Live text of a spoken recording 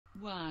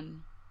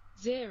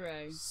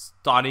1-0.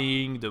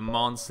 Starting the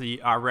monthly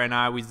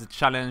arena with the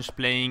challenge,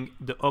 playing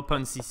the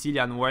Open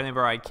Sicilian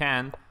whenever I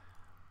can.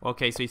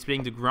 Okay, so he's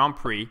playing the Grand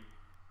Prix,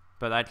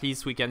 but at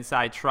least we can say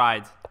I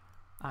tried.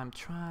 I'm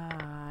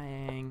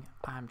trying.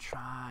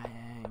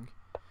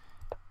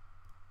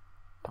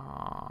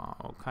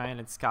 Okay,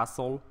 let's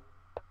castle.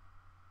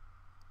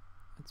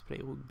 Let's play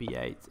rook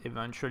b8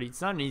 eventually.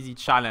 It's not an easy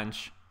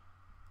challenge.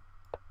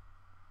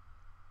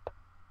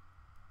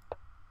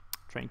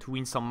 Trying to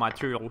win some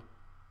material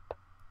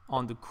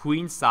on the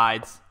queen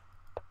side.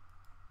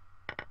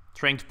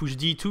 Trying to push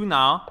d2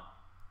 now.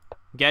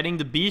 Getting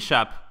the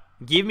bishop.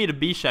 Give me the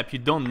bishop. You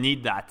don't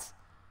need that.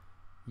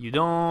 You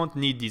don't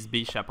need this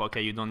bishop.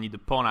 Okay, you don't need the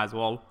pawn as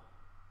well.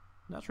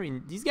 Not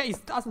really. This guy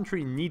doesn't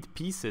really need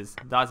pieces,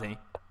 does he?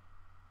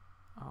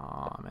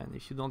 Oh man,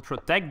 if you don't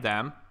protect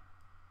them.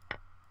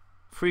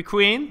 Free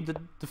queen?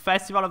 The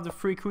festival of the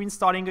free queen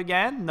starting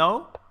again?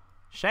 No?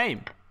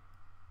 Shame.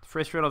 The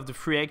festival of the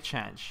free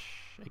exchange.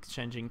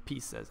 Exchanging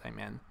pieces, I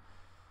mean.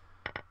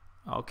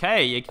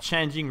 Okay,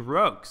 exchanging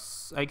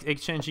rooks.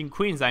 Exchanging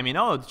queens, I mean.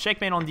 Oh, the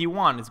checkmate on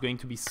d1 is going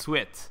to be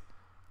sweet.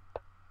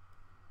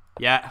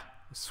 Yeah,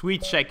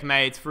 sweet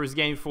checkmate. First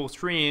game full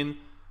screen.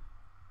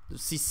 The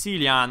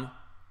Sicilian.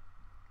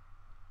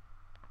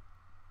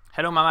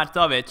 Hello,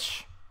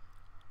 Mamatovic.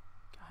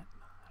 Got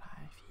my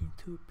life in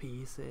 2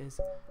 pieces.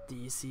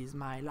 This is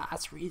my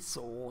last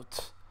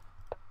resort.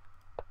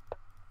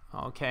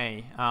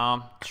 Okay,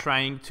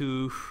 trying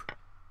to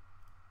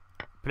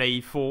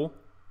play e4.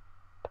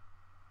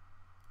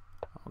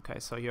 Okay,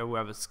 so here we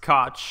have a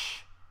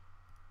scotch.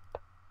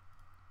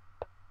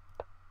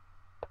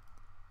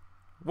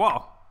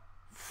 Whoa,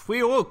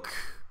 free rook.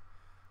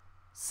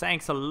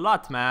 Thanks a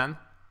lot, man.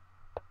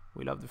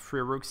 We love the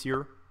free rooks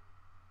here.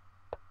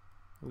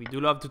 We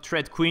do love to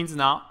trade queens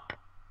now.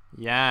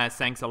 Yeah,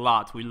 thanks a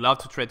lot. We love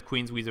to trade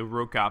queens with a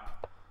rook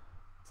up.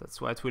 That's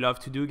what we love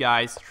to do,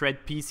 guys.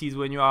 Trade pieces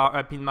when you are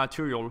up in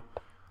material.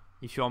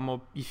 If you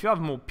have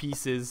more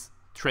pieces,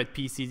 trade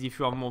pieces. If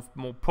you have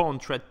more pawn,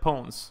 trade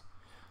pawns.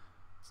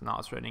 So now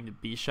it's trading the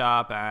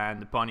bishop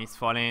and the pawn is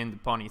falling. The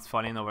pawn is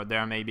falling over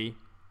there maybe.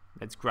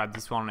 Let's grab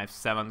this one on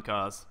f7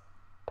 because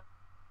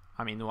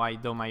I mean, why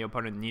though my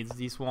opponent needs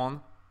this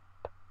one?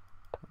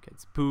 Okay,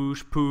 it's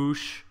push,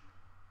 push.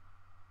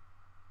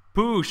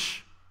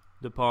 Push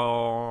the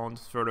pawn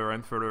further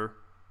and further.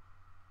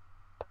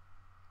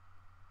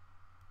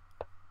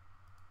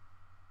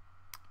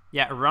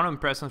 Yeah, a random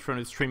person from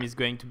the stream is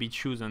going to be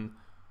chosen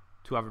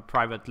to have a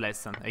private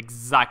lesson.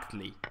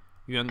 Exactly.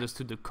 You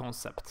understood the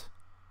concept.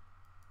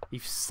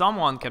 If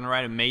someone can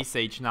write a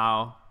message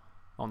now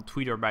on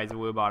Twitter, by the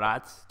way, about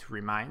that, to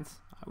remind,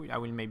 I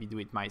will maybe do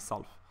it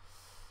myself.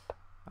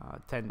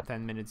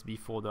 10 minutes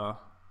before the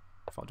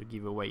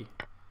giveaway.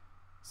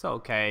 So,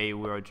 okay,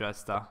 we're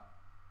just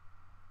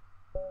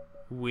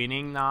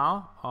winning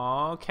now.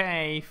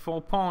 Okay,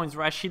 4 points.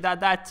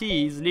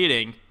 RachidaDati is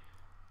leading.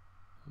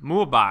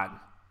 Murban.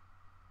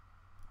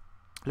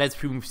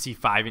 Let's remove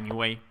c5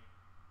 anyway.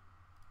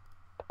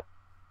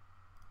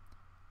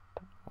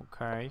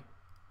 Okay.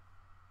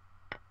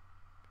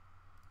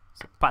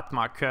 So Pat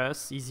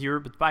Marcus is here,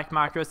 but Pat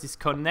Marcus is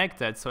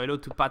connected. So hello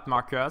to Pat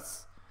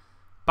Marcus.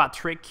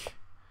 Patrick.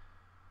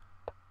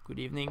 Good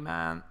evening,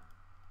 man.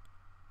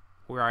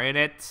 We are in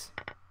it.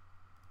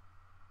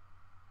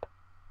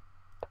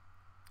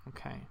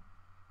 Okay.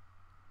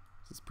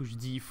 Let's push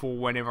d4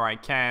 whenever I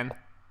can.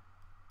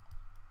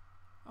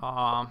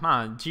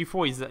 Man,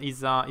 g4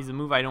 is a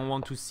move I don't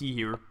want to see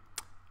here,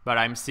 but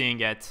I'm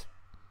seeing it.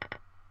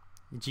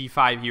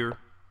 g5 here.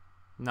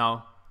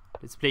 No,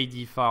 let's play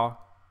d4.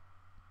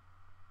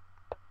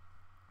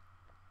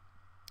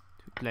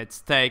 Let's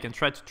take and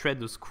try to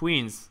trade those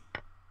queens.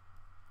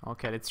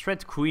 Okay, let's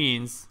trade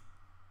queens.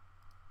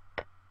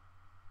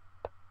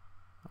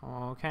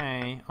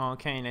 Okay,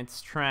 okay,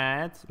 let's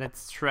trade.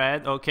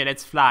 Okay,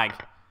 let's flag.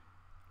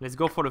 Let's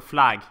go for the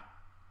flag.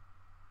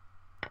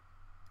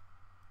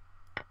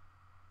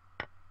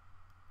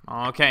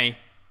 Okay,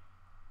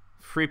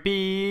 free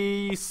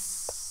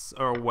piece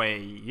away.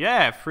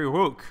 Yeah, free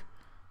rook.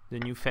 The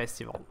new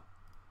festival.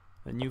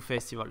 The new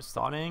festival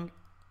starting.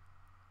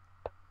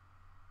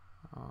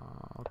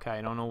 Okay,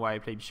 I don't know why I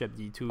played bishop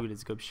d2.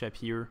 Let's go bishop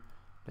here.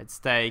 Let's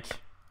take.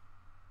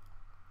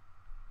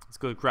 Let's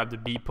go grab the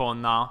b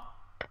pawn now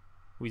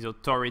with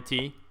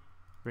authority.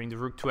 Bring the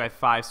rook to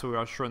f5 so we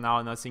are sure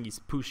now nothing is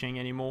pushing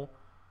anymore.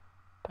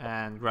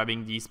 And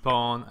grabbing this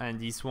pawn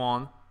and this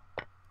one.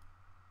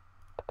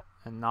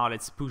 And now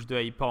let's push the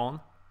a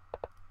pawn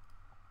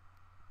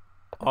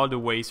all the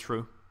way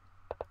through.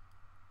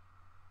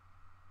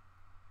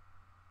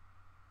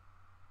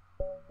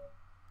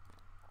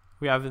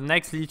 We have the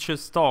next lichess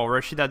star,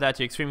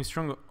 RachidaDati, extremely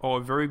strong or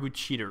a very good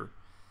cheater.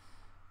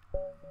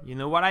 You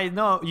know what I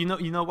know? You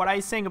know what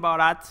I think about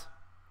that?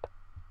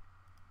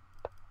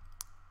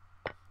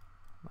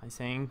 I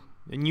think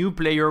a new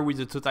player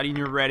with a totally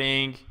new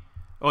rating,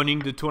 owning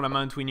the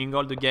tournament, winning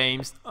all the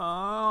games.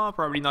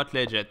 Probably not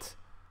legit.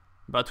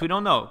 But we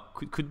don't know.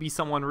 Could be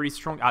someone really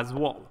strong as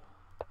well.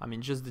 I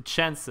mean, just the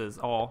chances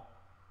are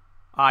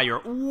Ah, you're...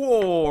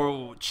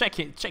 Whoa!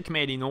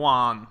 Checkmate in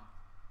one.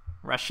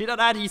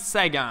 RachidaDati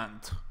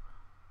second.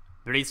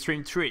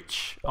 Blitzstream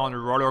Twitch on a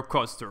roller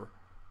coaster.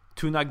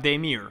 2-knock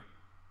Demir.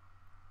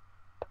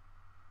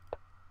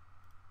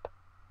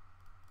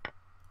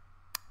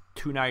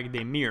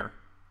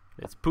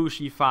 Let's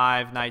push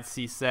e5, knight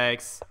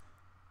c6,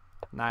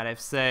 knight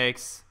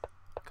f6.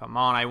 Come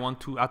on, I want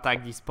to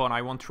attack this pawn.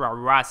 I want to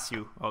harass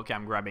you. Okay,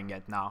 I'm grabbing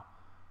it now.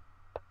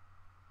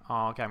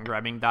 Okay, I'm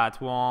grabbing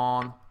that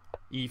one.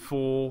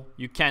 e4.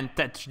 You can't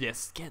touch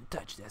this. Can't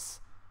touch this.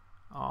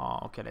 Oh,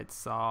 okay,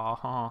 let's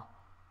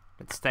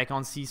take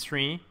on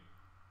c3.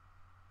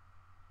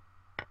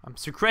 I'm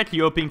secretly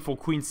hoping for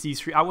queen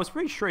c3. I was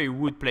pretty sure he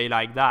would play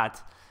like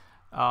that.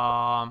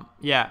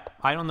 Yeah,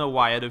 I don't know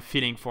why. I had a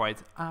feeling for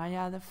it. I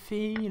had a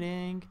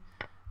feeling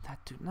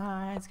that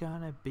tonight's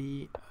gonna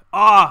be...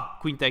 Ah!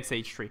 Queen takes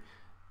h3.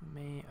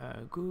 May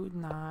a good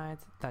night.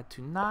 That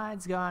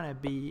tonight's gonna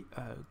be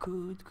a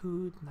good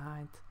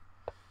night.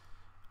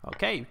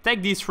 Okay,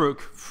 take this rook.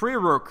 Free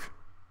rook.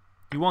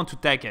 You want to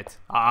take it.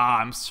 Ah,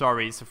 I'm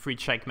sorry. It's a free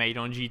checkmate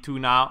on g2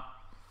 now.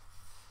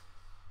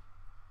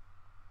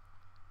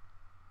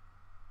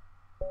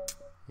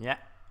 Yeah.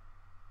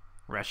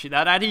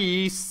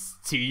 RachidaDati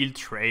still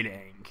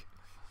trailing.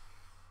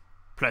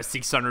 Plus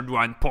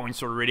 601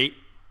 points already.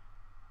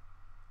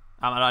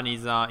 Amadan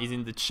is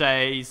in the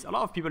chase. A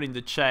lot of people in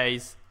the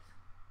chase.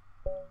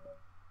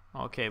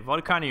 Okay,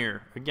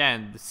 Volcaneer.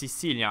 Again, the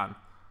Sicilian.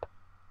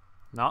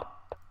 No.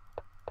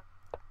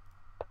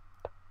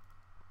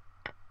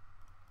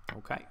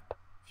 Okay.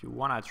 If you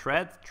wanna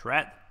tread.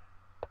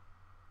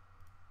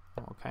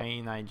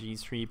 Okay, knight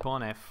g3,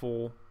 pawn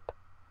f4.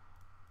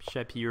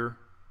 Bishop here.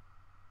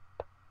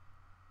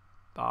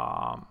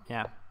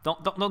 Yeah,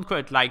 don't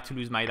quite like to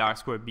lose my dark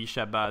square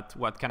bishop, but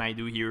what can I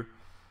do here?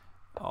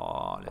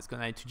 Let's go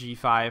knight to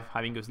g5,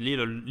 having a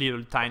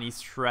little tiny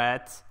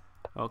threat.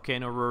 Okay,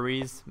 no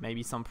worries.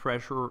 Maybe some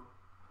pressure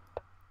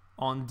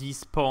on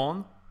this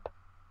pawn.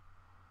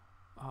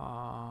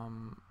 I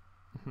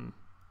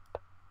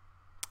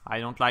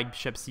don't like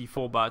bishop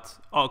c4, but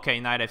okay,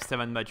 knight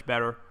f7 much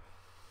better.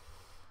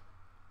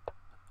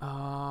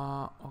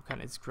 Okay,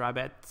 let's grab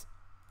it.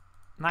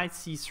 Knight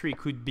c3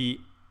 could be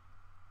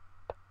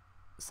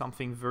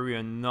something very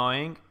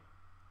annoying.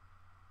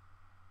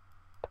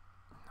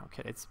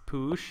 Okay, let's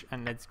push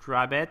and let's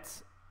grab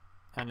it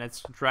and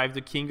let's drive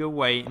the king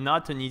away.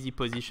 Not an easy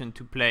position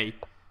to play,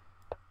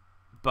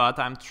 but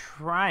I'm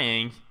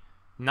trying.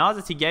 Now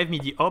that he gave me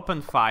the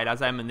open file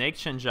as I'm an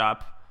exchange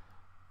up,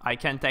 I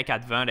can take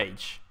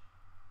advantage.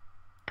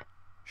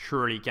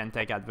 Surely can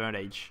take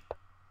advantage.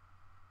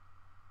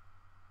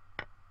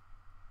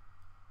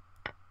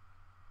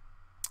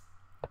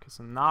 Okay,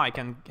 so now I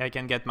can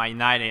get my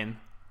knight in.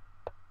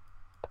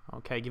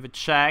 Okay, give a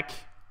check.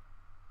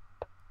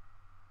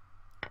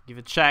 Give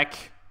a check.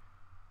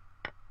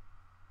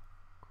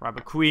 Grab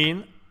a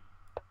queen.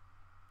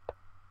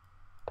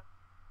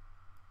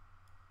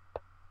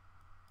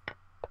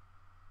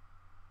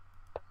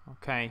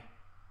 Okay.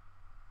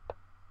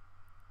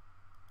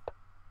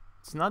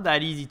 It's not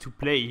that easy to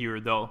play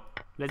here though.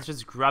 Let's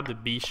just grab the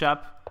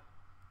bishop.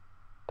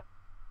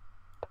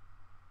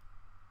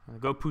 And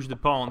go push the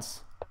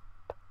pawns.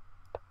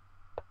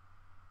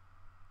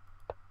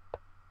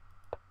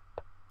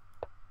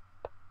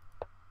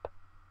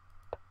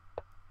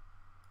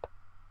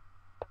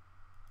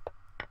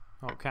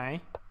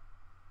 Okay.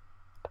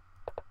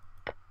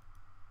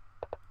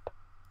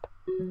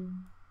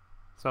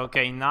 So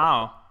okay,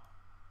 now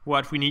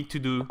what we need to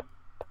do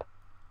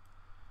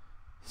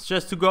is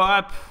just to go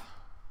up.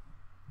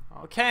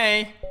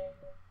 Okay.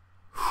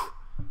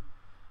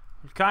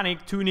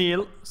 Volcanic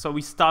 2-0, so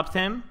we stopped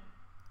him.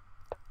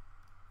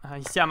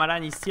 You see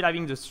Amadan is still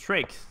having the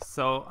streak,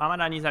 so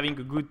Amadan is having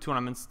a good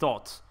tournament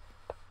start.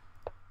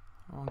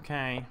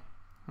 Okay.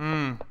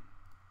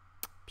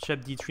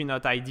 Bishop d3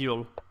 not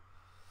ideal.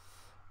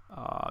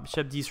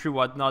 Bishop d3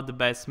 was not the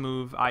best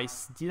move. I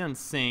didn't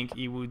think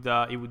he would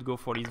go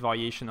for this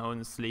variation,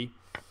 honestly.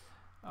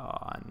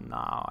 And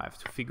now I have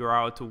to figure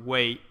out a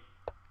way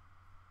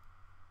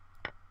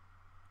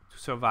to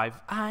survive.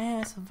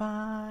 I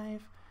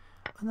survive.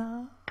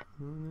 No.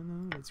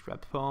 Let's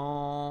grab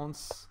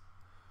pawns.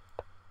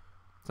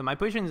 So my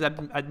position is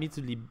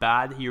admittedly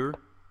bad here.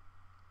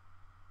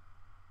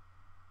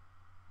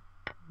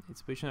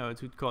 It's a position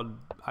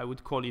I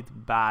would call it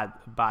bad,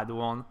 a bad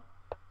one.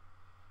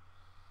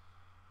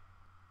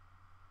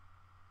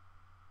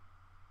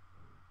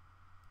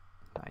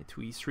 Knight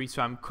to e3,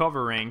 so I'm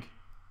covering.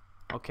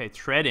 Okay,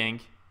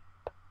 threading.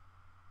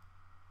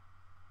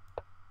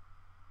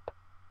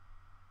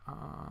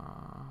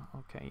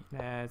 Okay,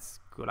 let's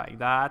go like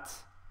that.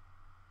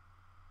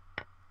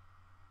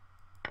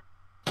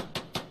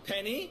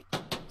 Penny?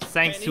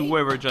 Thanks to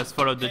whoever just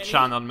followed the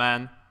channel,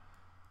 man.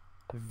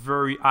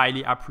 Very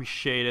highly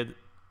appreciated.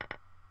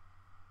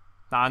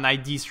 Now,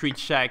 knight d3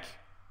 check.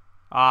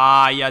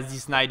 Ah, yes,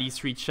 this knight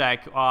d3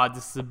 check. Ah,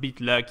 this is a bit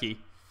lucky.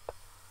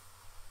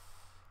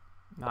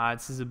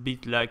 This is a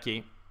bit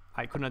lucky.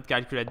 I could not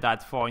calculate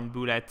that far in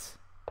bullet.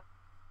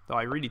 Though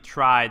I really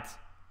tried.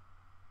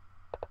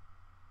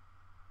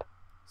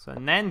 So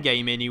an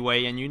endgame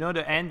anyway, and you know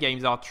the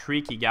endgames are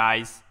tricky,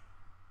 guys.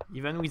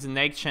 Even with an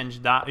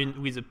exchange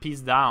down, with a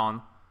piece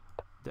down,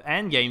 the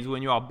endgames,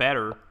 when you are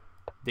better,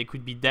 they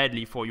could be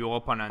deadly for your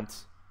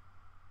opponent.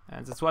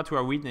 And that's what we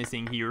are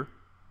witnessing here.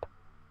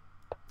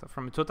 So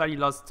from a totally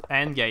lost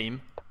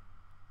endgame.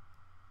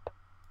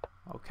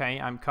 Okay,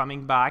 I'm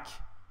coming back.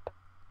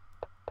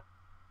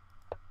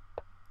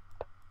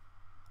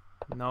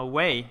 No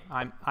way,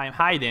 I'm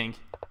hiding.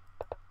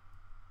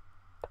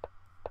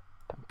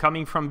 I'm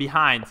coming from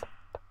behind.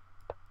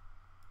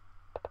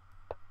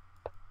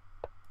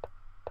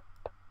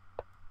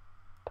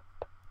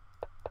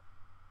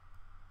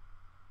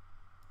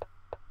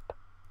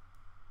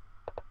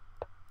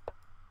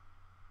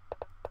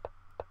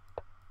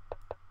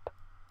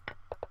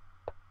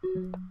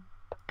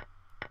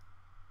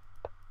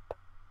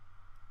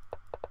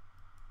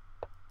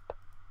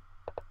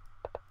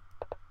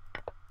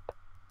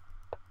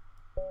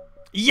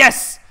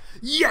 Yes!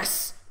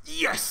 Yes!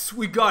 Yes!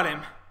 We got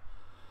him!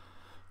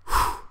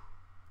 Whew.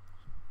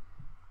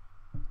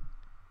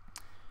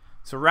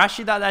 So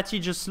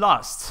RachidaDati just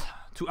lost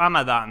to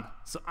Amadan.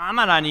 So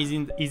Amadan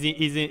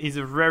is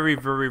a very,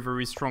 very,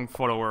 very strong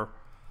follower.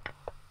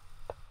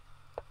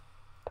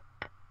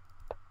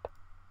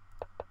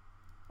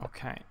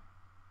 Okay.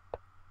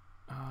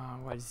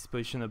 What is this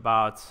position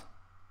about?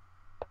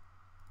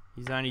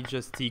 He's only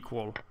just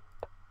equal.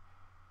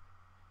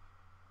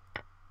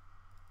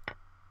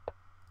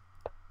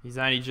 He's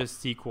only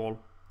just equal.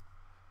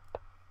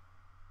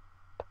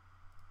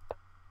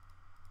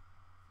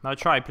 Not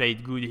sure I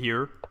played good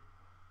here.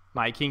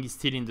 My king is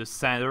still in the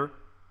center.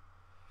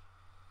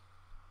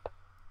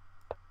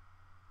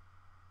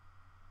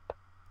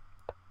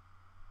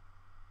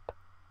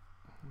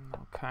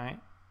 Okay.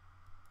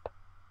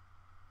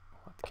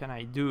 What can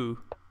I do?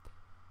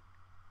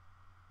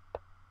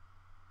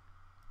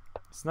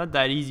 It's not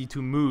that easy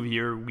to move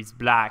here with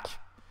black.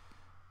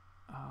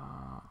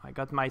 I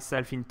got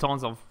myself in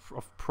tons of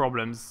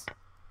problems.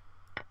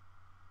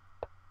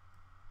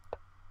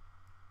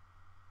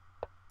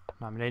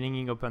 I'm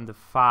letting open the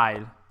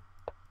file.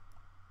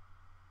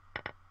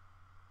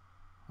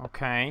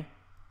 Okay.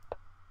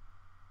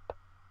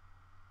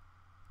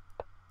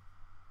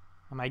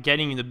 Am I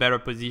getting in a better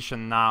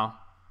position now?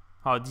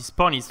 Oh, this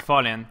pawn is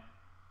fallen.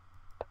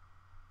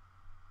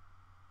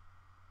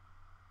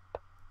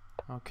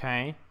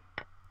 Okay.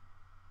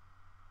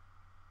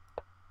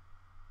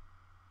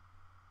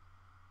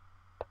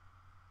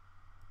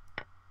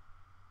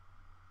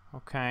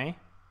 Okay.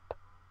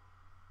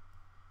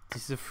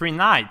 This is a free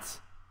knight.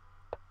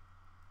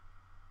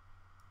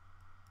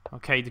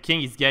 Okay, the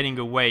king is getting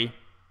away.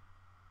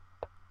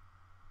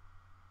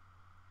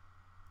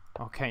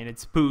 Okay,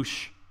 let's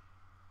push.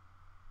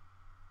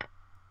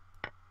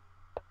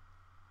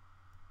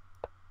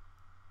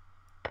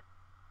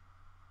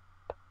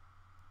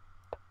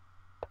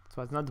 It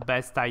was not the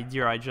best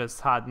idea I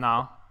just had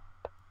now.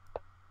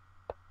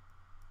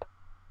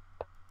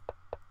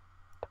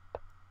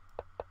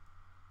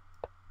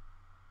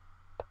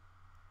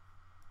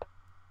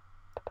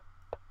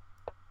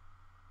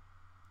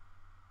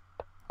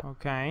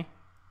 Okay.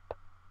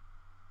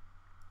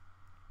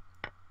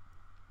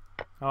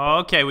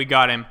 Okay, we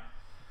got him.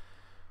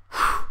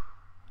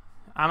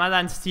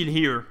 Amadan's still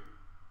here.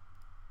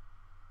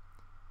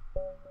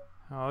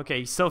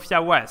 Okay,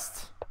 Sophia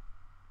West.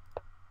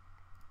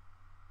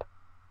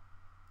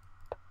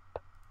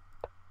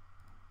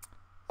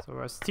 So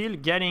we're still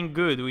getting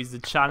good with the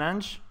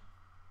challenge.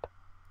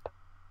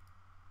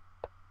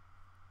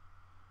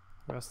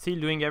 We're still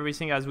doing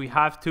everything as we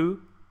have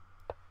to.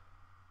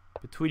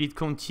 But will it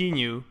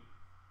continue?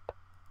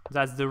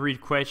 That's the real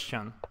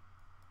question.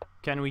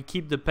 Can we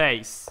keep the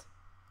pace?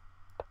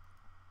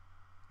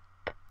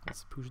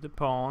 Let's push the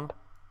pawn.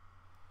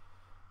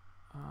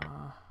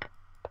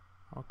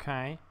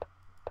 Okay.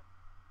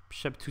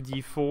 Bishop to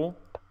d4.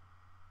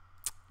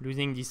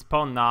 Losing this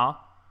pawn now.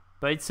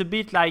 But it's a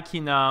bit like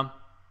in a...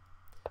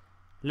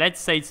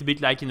 Let's say it's a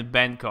bit like in a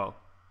Benko.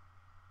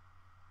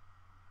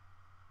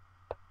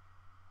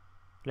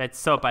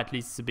 Let's hope at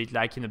least it's a bit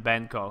like in a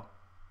Benko.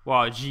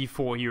 Wow,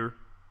 g4 here.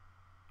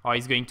 Oh,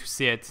 he's going to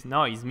see it.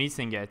 No, he's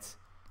missing it.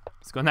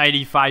 He's got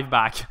 95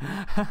 back.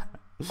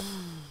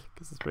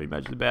 Because it's pretty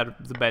much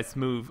the best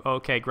move.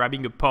 Okay,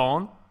 grabbing a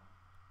pawn.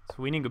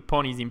 So winning a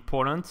pawn is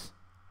important.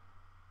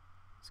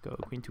 Let's go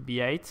queen to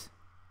b8.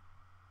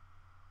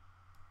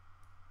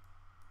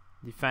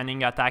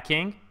 Defending,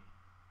 attacking.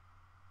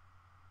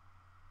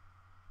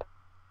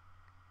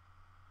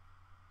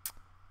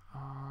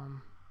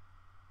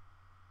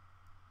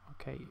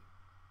 Okay.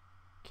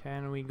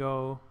 Can we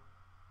go?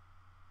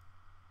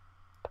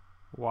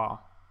 Wow.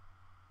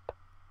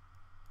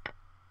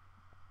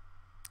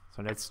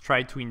 So let's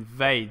try to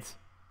invade.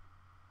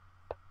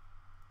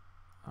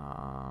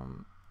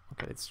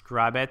 Okay, let's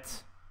grab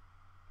it.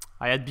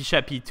 I had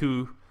bishop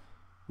e2,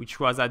 which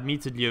was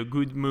admittedly a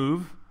good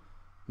move.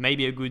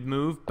 Maybe a good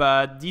move,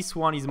 but this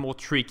one is more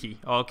tricky.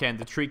 Okay, and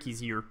the trick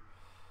is here.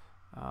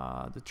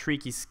 The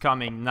trick is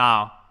coming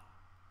now.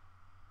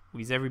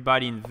 With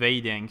everybody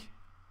invading.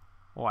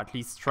 or at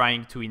least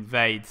trying to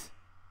invade.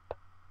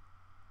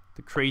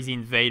 The crazy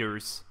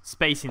invaders,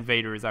 space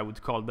invaders I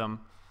would call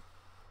them.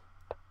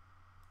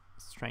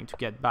 It's trying to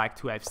get back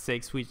to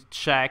f6 with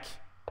check.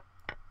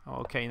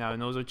 Okay, now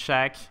another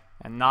check,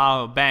 and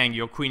now bang,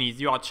 you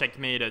are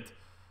checkmated.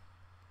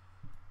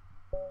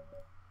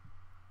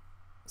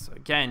 So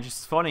again,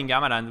 just following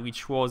Amadan,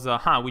 which was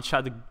which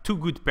had two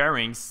good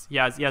pairings. He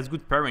has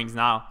good pairings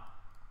now.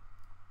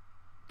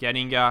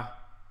 Getting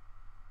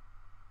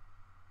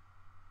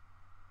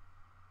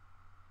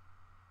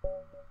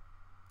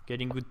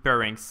good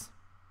pairings.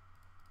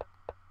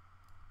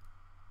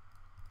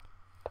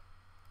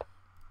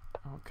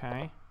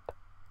 Okay.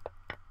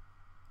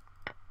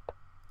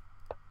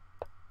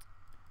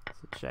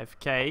 So Jeff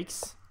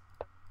Cakes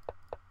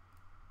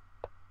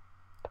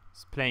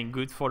is playing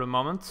good for the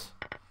moment.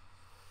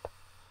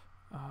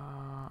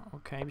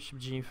 Okay, bishop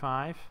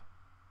g5.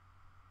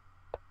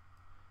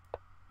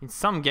 In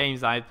some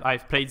games,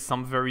 I've played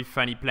some very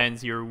funny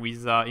plans here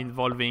with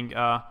involving.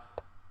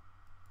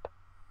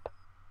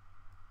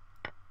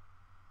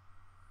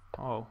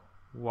 Oh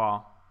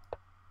wow.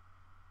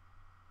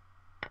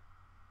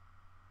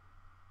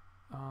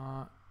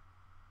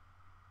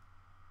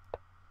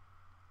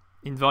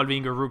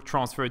 Involving a rook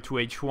transfer to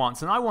h1.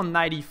 So now I want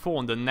knight e4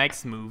 on the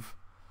next move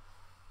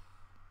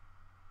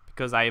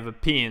because I have a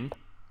pin.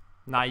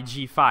 Knight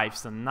g5.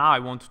 So now I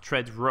want to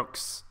trade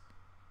rooks.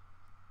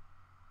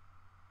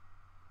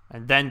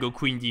 And then go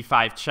queen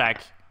d5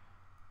 check.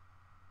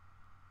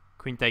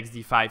 Queen takes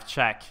d5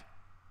 check,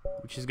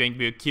 which is going to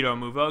be a killer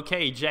move.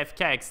 Okay, Jeff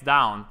Kex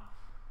down.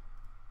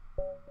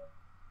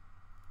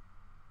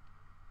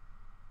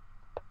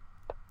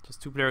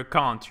 Just two-player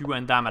count, you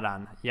and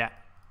Amadan. Yeah.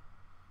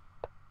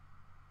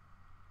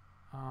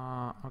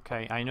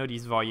 Okay, I know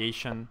this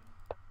variation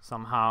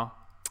somehow.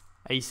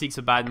 a6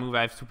 a bad move.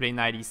 I have to play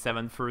knight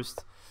e7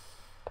 first.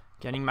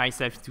 Getting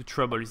myself into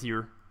troubles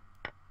here.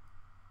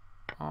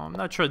 I'm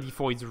not sure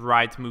d4 is the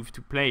right move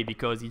to play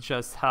because it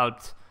just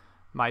helped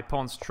my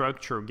pawn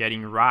structure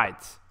getting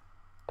right.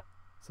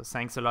 So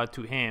thanks a lot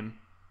to him.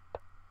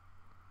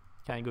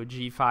 Can I go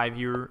g5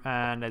 here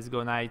and let's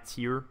go knight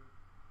here.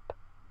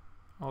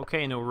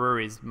 Okay, no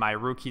worries. My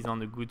rook is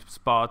on a good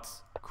spot.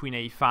 Queen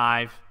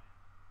a5.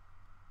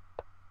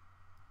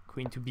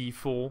 Queen to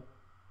b4.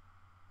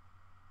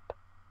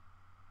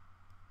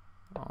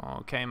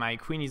 Okay, my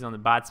queen is on a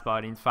bad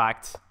spot, in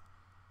fact.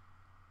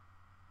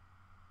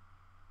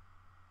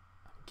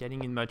 I'm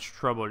getting in much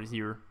trouble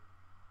here.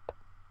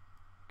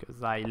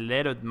 Because I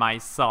let it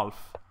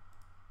myself.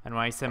 And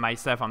when I say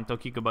myself, I'm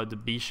talking about the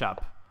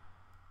bishop.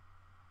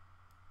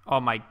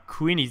 Oh, my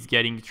queen is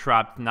getting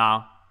trapped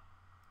now.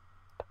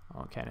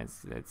 Okay,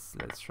 let's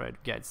try to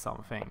get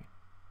something.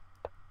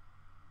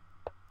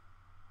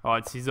 Oh,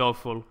 it is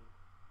awful.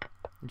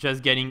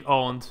 Just getting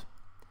owned.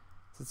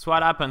 That's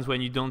what happens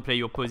when you don't play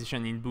your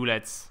position in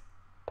bullets.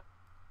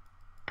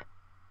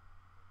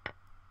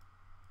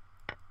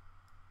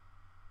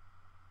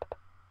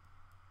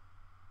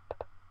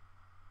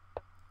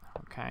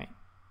 Okay.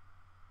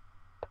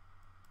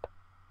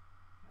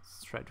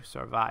 Let's try to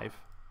survive.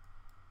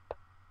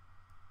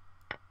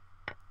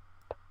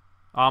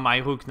 Oh, my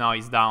rook now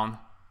is down.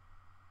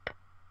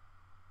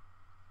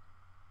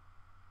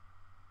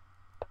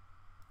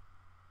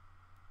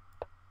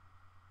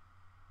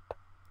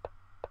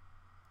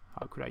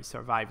 How could I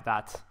survive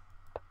that?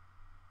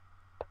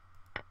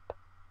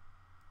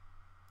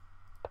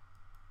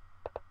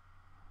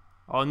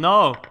 Oh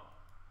no!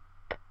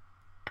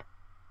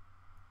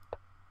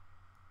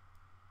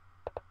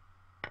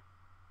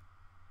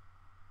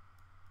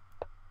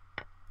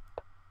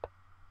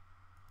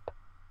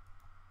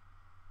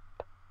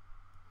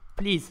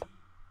 Please.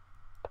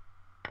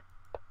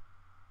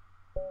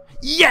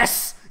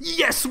 Yes!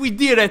 Yes, we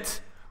did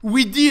it!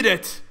 We did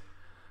it!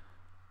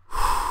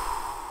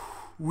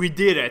 We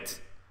did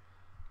it.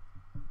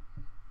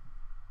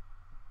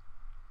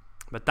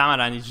 But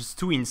Amadan is just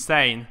too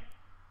insane.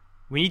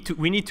 We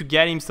need to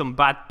get him some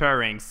bad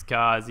pairings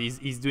because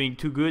he's doing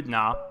too good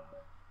now.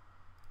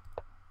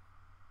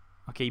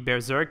 Okay, he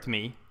berserked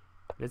me.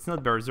 Let's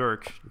not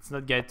berserk. Let's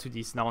not get to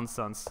this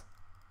nonsense.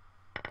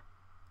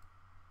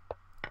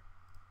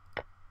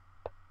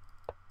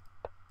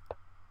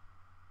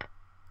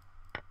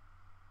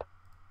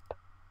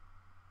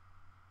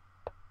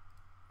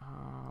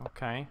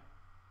 Okay.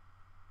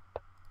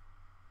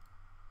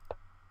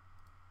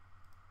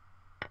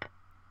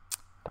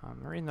 I'm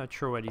really not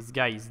sure what this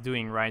guy is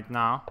doing right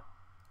now.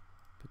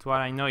 But what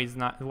I know is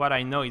that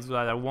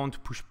I want to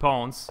push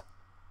pawns.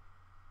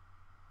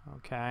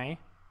 Okay.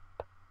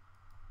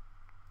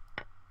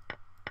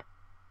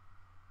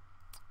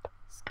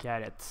 Let's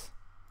get it.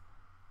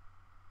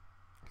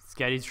 Let's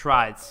get it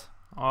right.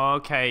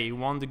 Okay, he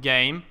won the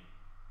game.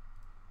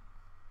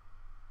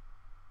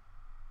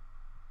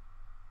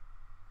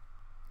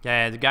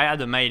 Yeah, the guy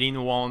had a mate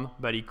in one,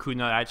 but he could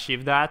not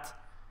achieve that.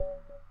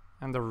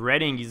 And the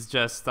rating is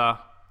just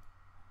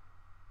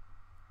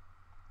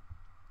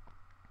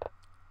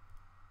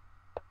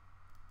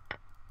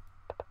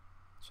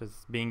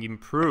being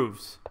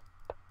improved.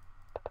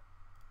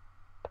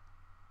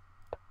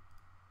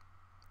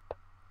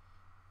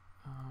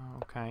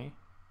 Okay.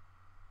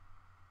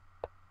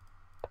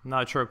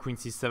 Not sure queen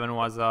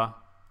c7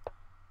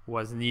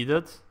 was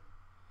needed.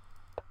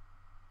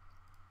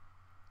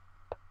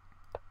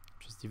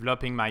 Just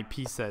developing my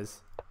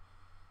pieces.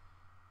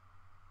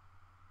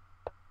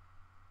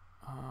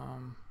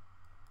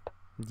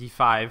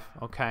 D5,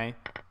 okay.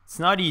 It's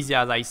not easy,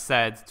 as I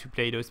said, to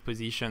play those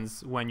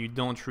positions when you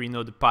don't really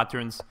know the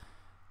patterns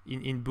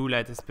in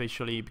bullet,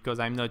 especially because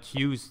I'm not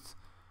used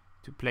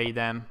to play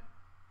them.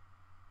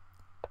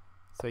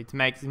 So it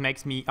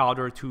makes me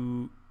harder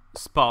to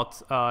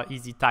spot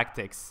easy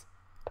tactics.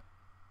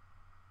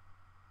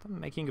 I'm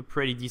making a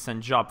pretty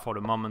decent job for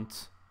the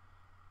moment.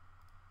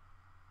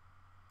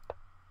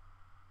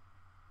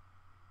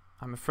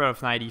 I'm afraid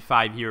of knight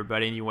e5 here,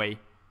 but anyway.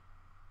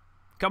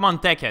 Come on,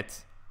 take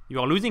it. You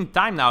are losing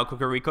time now,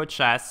 Cocorico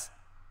Chess.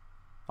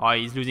 Oh,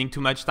 he's losing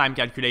too much time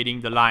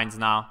calculating the lines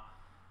now.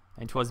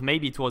 And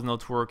maybe it was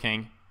not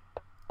working,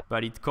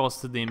 but it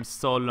costed him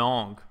so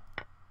long.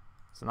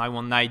 So now I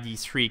want knight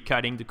d3,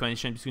 cutting the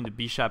connection between the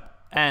bishop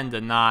and the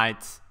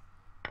knight.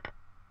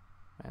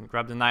 And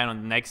grab the knight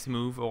on the next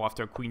move, or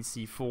after queen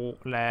c4,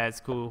 let's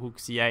go rook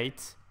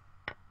c8.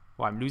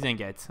 Oh, I'm losing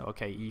it.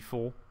 Okay,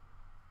 e4.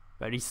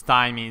 But his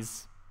time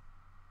is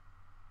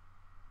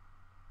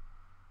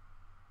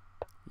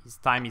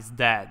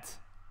dead.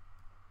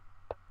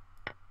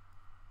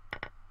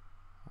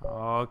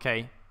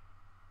 Okay.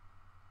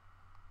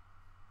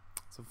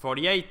 So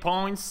 48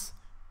 points.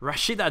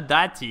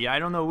 RachidaDati, I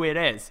don't know who it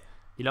is.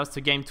 He lost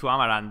the game to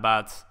Amadan,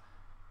 but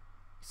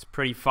it's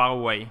pretty far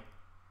away.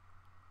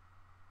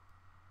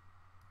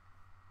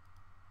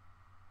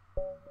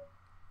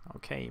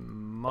 Okay,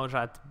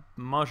 Mojtaba.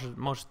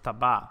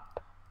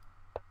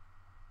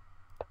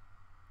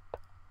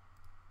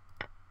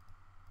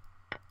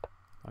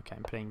 Okay,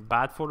 I'm playing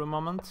bad for the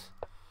moment.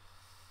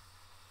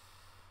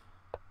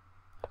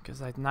 Because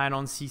that knight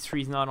on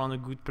c3 is not on a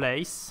good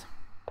place.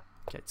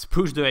 Okay, let's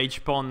push the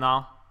h-pawn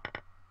now.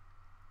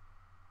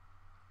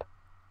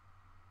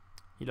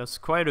 He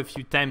lost quite a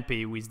few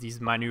tempi with this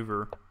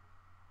maneuver.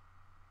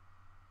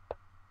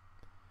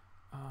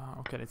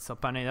 Okay, let's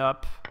open it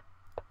up.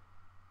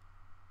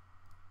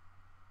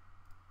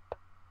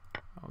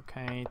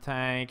 Okay,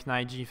 take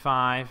knight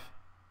g5.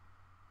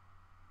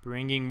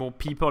 Bringing more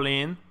people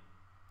in.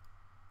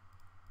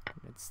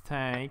 Let's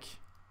take.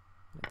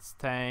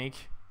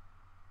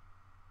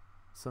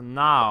 So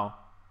now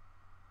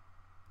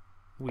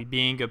we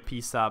being a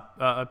piece up,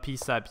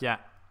 yeah.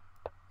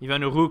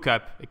 Even a rook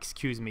up,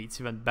 excuse me, it's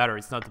even better.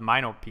 It's not a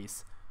minor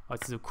piece. Oh,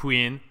 it's a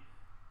queen.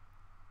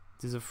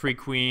 It is a free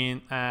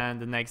queen, and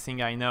the next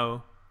thing I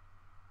know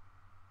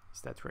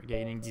is that we're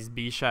gaining this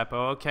bishop.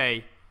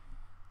 Okay,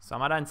 so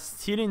Amadan's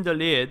still in the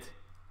lead.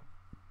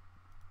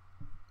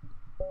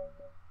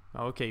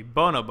 Okay,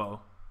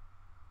 bonobo.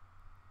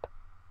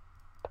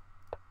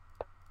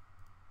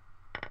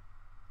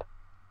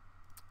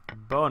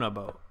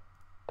 Bonobo.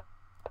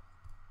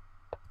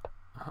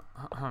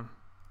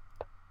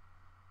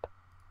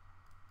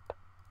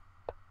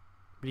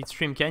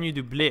 Blitzstream, can you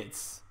do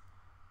blitz?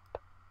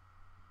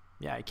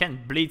 Yeah, I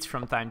can blitz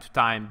from time to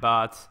time,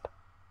 but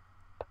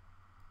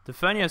the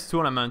funniest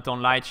tournament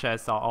on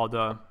lichess are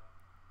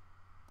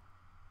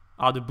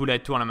the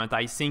bullet tournament.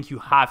 I think you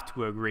have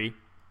to agree,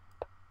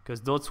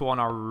 because those ones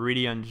are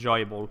really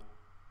enjoyable.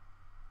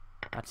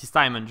 At least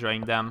I'm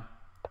enjoying them.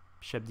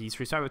 Bishop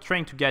d3. So I was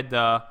trying to get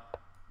the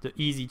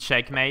easy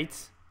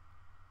checkmate.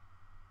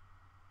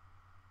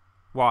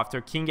 Wow,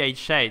 after king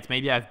h8,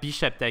 maybe I have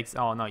bishop takes.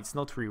 Oh no, it's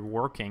not really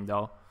working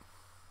though.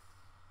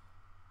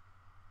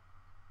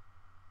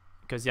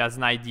 Because he has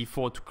knight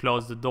d4 to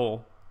close the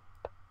door.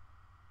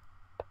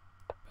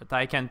 But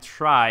I can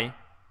try.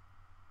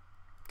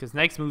 Because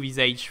next move is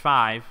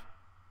h5.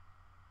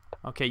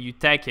 Okay, you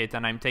take it,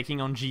 and I'm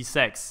taking on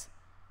g6.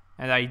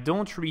 And I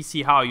don't really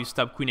see how you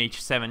stop queen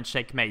h7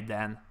 checkmate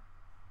then.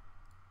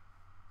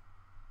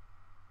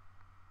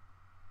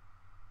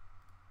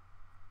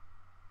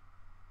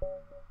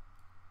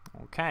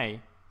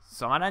 Okay,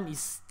 so Amadan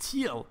is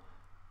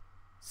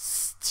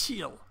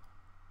still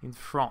in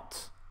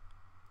front.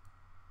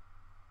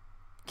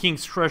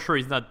 Kingscrusher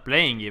is not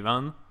playing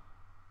even.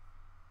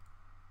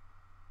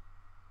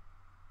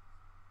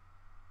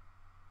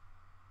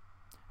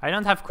 I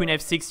don't have queen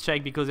f6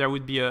 check because there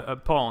would be a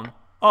pawn.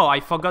 Oh, I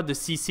forgot the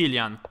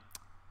Sicilian.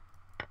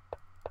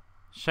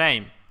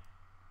 Shame.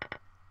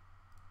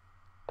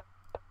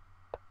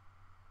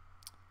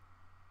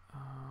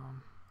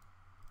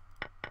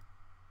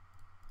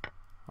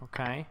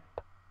 Okay.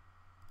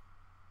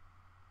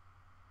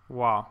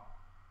 Wow.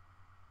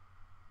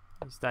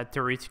 Is that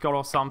theoretical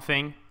or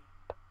something?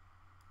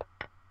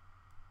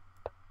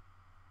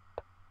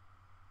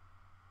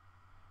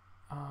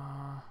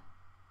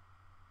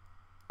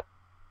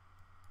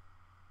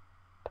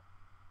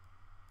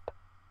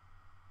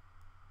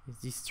 Is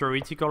this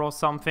theoretical or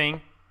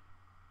something?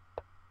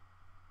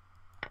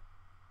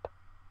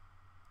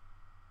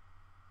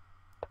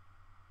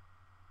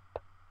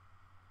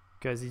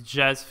 Because it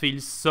just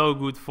feels so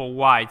good for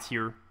white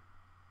here.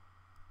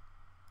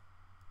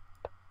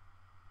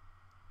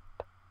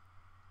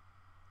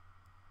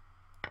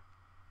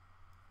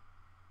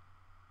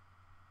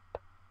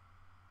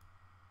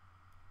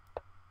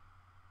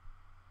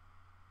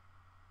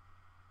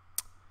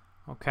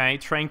 Okay,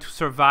 trying to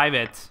survive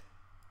it.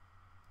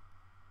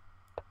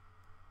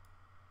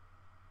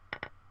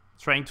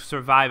 Trying to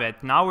survive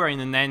it. Now we're in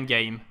an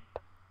endgame.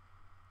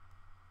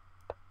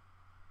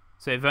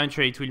 So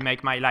eventually it will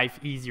make my life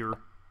easier.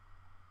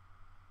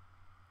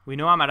 We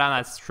know Amadan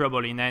has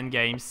trouble in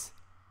endgames.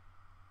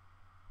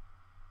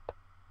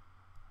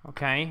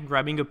 Okay,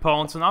 grabbing a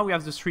pawn. So now we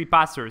have the 3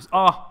 passers.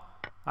 Oh,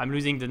 I'm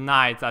losing the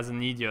knight as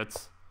an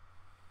idiot.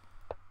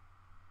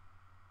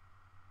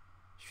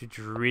 Should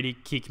really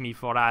kick me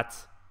for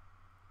that.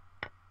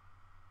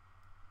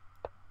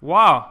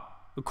 Wow,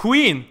 a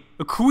queen!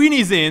 A queen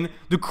is in!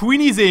 The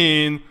queen is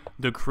in!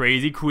 The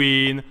crazy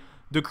queen!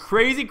 The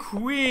crazy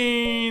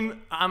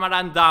queen!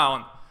 Amadan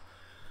down.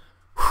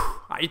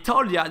 Whew. I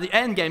told you at the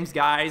end games,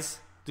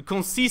 guys, the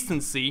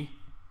consistency.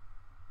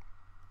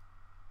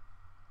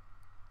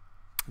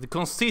 The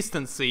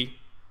consistency.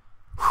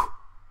 Whew.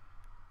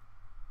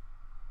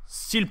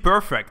 Still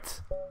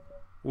perfect.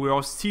 We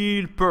are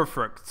still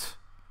perfect.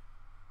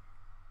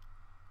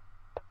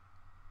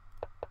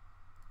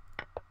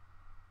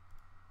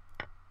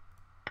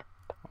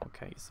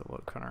 Okay, so we'll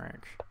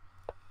counteract.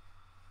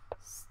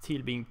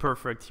 Still being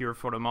perfect here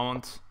for the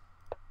moment.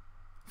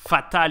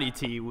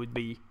 Fatality would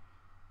be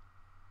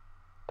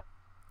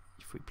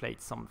if we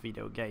played some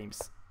video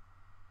games.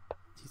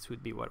 This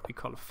would be what we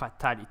call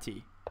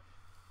fatality.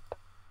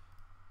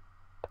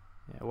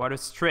 Yeah, what a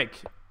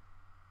streak.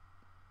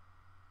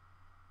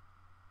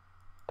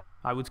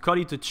 I would call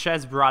it a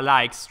chess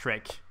bra-like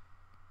streak,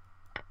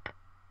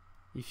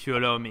 if you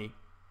allow me.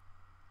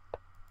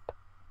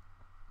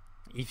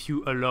 If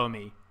you allow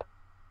me.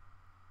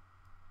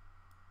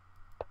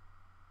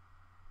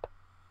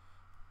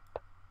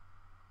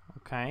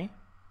 Okay.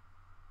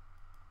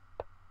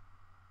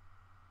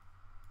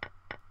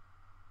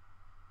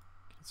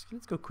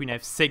 Let's go queen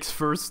f6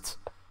 first.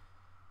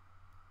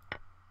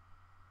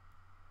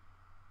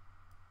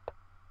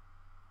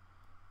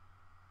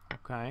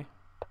 Okay.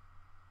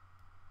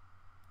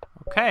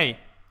 Okay.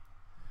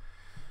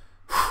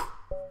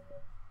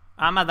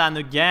 Amadan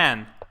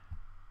again.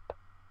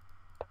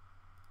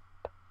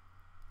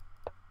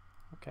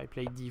 Okay, I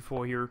played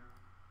d4 here.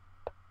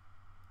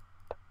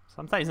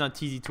 Sometimes it's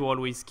not easy to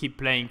always keep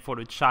playing for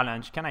the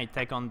challenge. Can I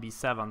take on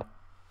b7?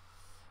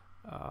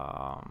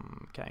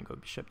 Can I go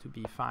bishop to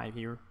b5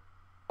 here?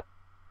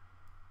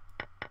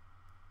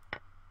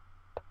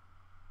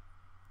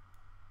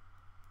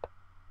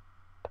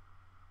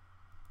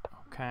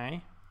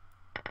 Okay.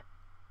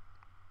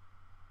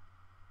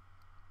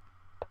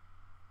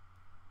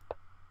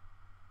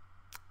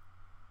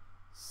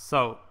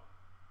 So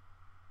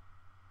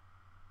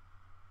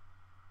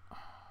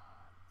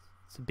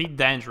it's a bit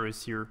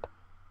dangerous here.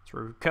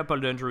 There are a couple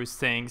dangerous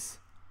things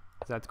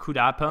that could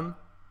happen.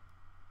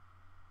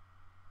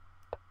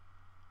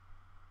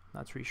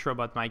 Not really sure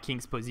about my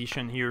king's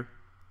position here.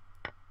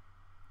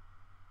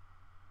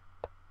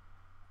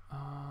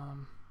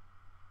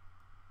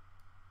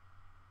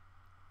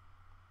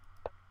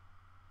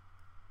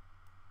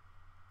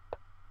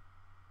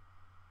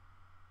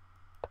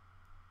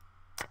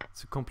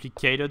 It's a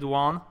complicated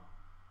one.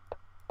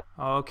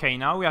 Okay,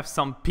 now we have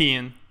some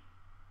pin.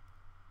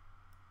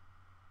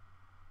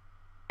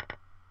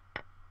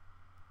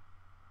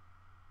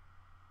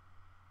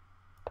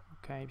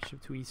 Okay,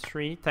 bishop to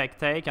e3,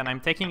 take, and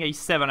I'm taking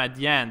a7 at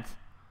the end.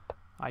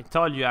 I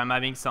told you I'm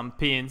having some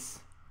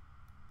pins.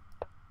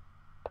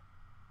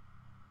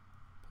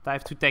 But I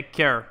have to take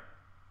care,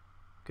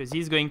 because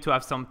he's going to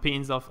have some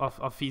pins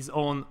of his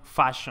own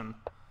fashion.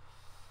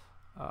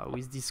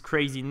 With this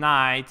crazy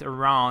knight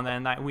around,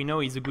 and we know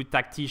he's a good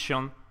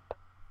tactician.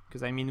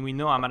 Because, I mean, we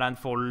know Amadan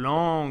for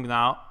long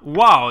now.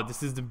 Wow,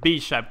 this is the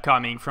bishop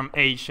coming from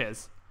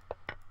h's.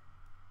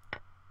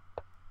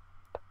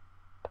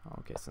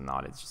 Okay, so now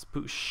let's just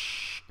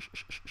push.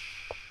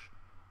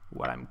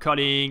 What I'm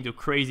calling the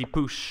crazy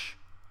push.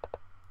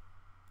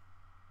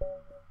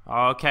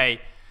 Okay.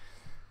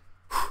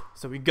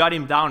 So we got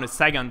him down a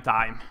second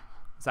time.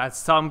 That's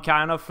some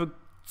kind of a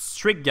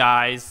trick,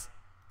 guys.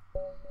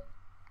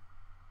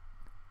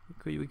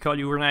 We call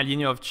you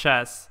Ronaldinho of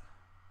chess.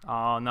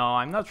 Oh no,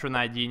 I'm not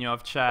Ronaldinho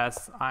of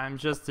chess. I'm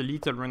just a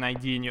little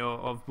Ronaldinho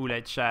of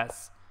bullet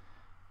chess,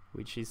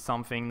 which is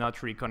something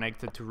not really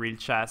connected to real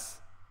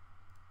chess.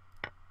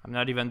 I'm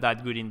not even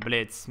that good in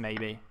blitz,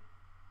 maybe.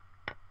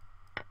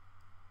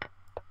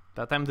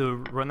 But I'm the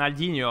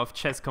Ronaldinho of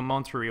chess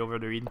commentary over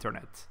the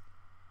internet.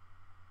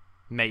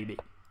 Maybe.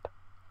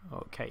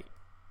 Okay.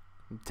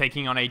 I'm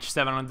taking on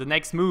h7 on the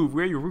next move.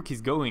 Where your rook is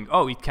going?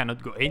 Oh, it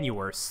cannot go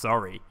anywhere.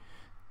 Sorry.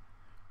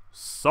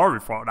 Sorry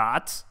for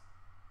that.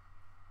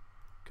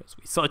 Because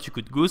we thought you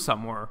could go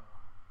somewhere.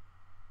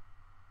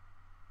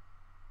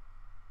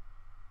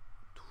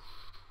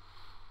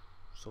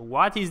 So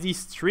what is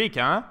this trick,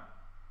 huh?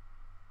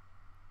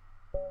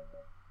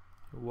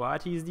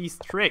 What is this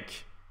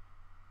trick?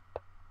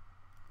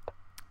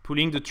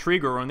 Pulling the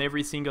trigger on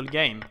every single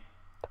game.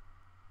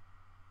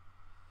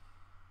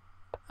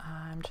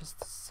 I'm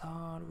just a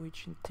soul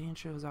which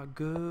intentions are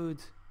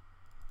good.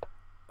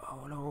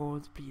 Oh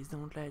Lord, please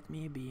don't let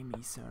me be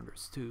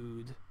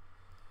misunderstood.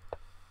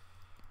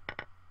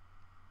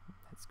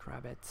 Let's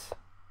grab it.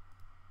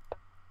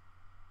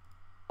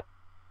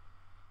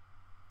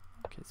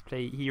 Okay, let's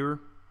play here.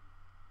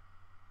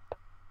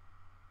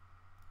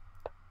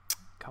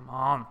 Come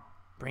on,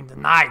 bring the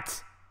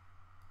knight,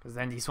 because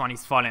then this one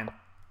is falling.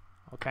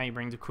 Okay,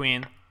 bring the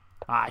queen.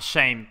 Ah,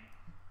 shame.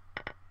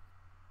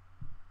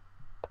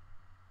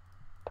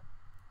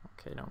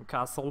 Okay, long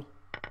castle.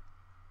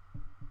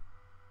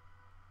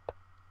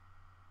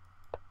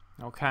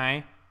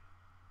 Okay.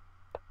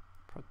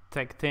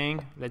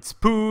 Protecting. Let's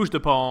push the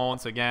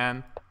pawns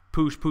again.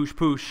 Push, push,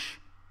 push.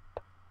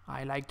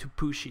 I like to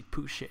push it,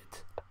 push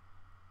it.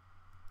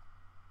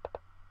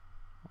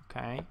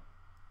 Okay.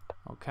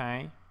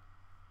 Okay.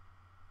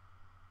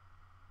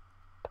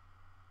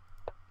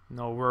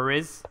 No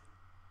worries.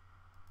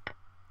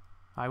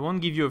 I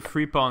won't give you a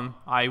free pawn.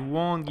 I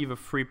won't give a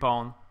free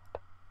pawn.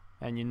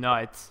 And you know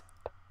it.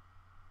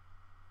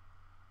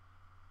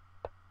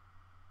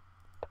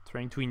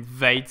 Trying to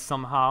invade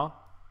somehow.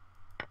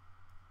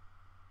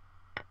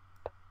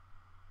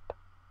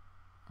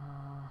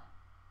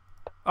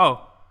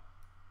 Oh.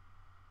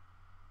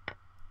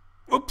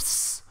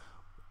 Oops.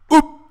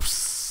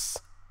 Oops.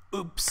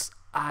 Oops.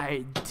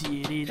 I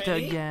did it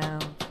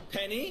again.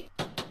 Penny?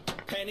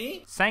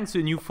 Penny? Thanks to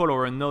a new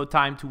follower, no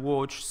time to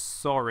watch.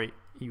 Sorry,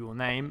 your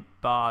name,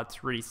 but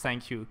really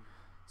thank you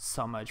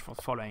so much for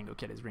following.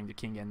 Okay, let's bring the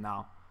king in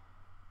now.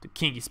 The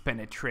king is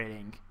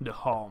penetrating the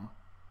home.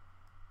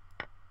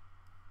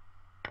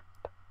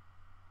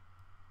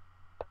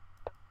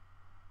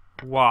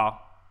 Wow.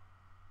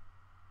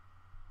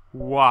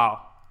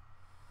 Wow.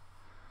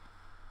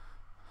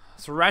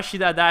 So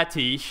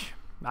RachidaDati,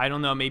 I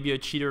don't know, maybe a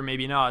cheater,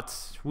 maybe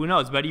not. Who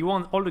knows? But he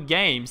won all the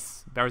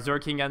games,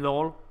 berserking and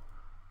all.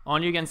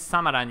 Only against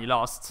Amadan he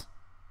lost.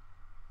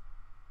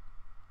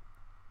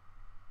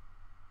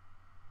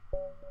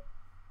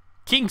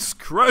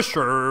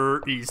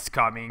 Kingscrusher is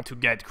coming to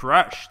get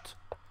crushed.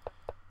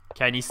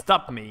 Can he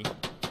stop me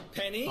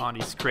Penny? on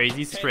this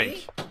crazy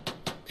streak?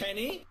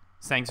 Penny?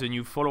 Thanks to a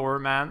new follower,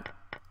 man.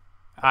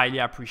 Highly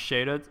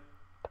appreciated.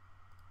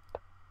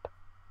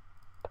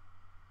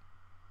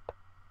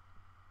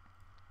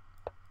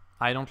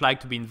 I don't like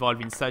to be involved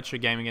in such a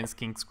game against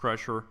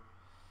Kingscrusher.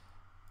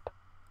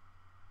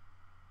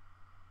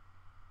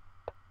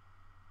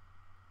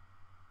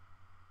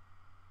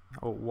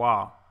 Oh,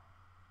 wow.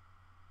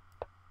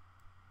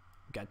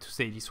 Got to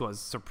say, this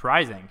was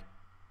surprising.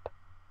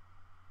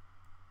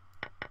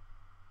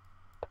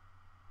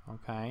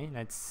 Okay,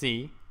 let's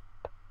see.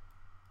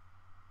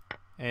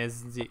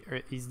 Is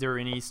there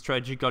any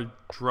strategical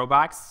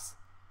drawbacks?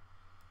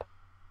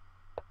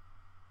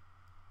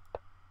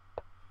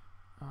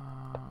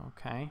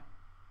 Okay.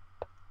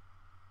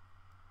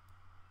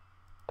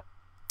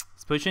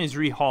 This position is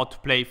really hard to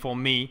play for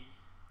me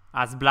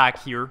as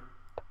black here.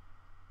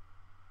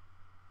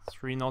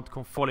 It's really not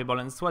comfortable,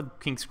 and that's what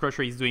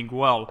Kingscrusher is doing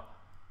well.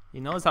 He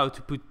knows how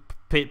to put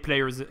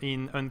players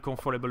in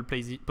uncomfortable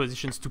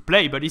positions to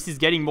play, but this is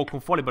getting more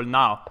comfortable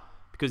now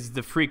because it's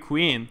the free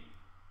queen.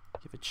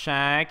 Give a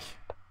check.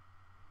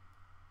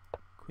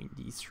 Queen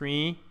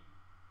d3.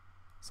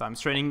 So I'm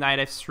straining knight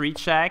f3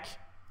 check.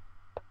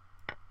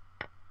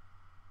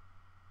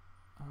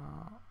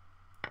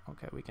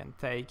 Okay, we can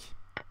take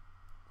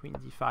queen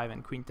d5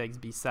 and queen takes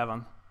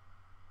b7.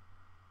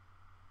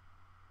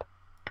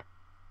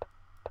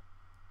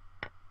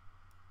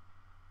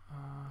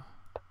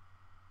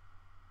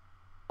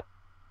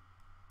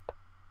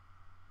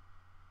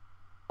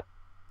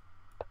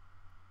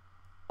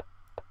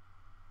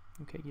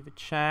 Okay, give a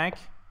check,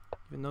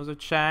 give another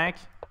check,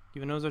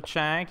 give another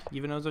check,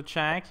 give another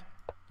check,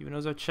 give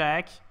another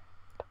check,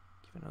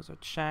 give another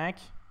check.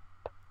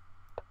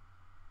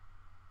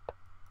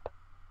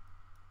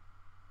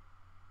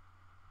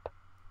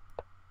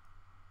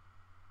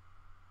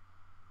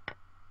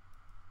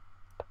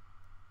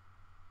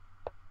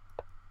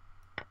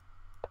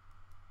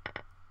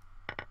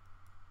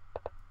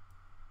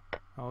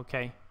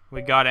 Okay,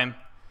 we got him.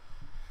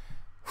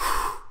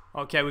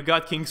 Okay, we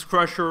got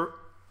Kingscrusher.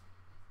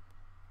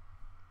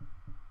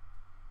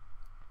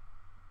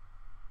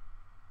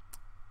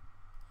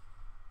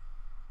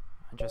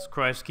 I just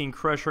crushed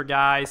Kingscrusher,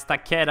 guys.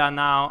 Takeda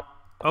now.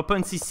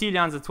 Open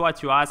Sicilians, that's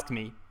what you asked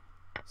me.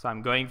 So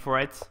I'm going for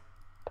it.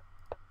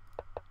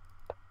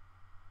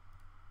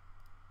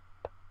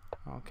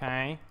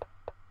 Okay.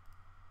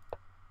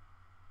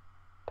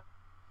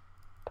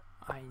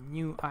 I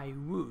knew I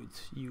would.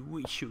 You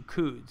wish you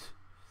could.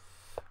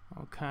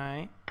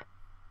 Okay.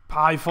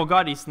 I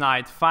forgot his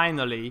knight,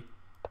 finally.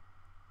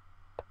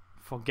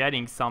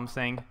 Forgetting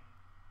something.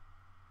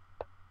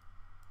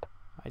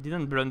 I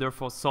didn't blunder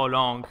for so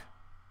long.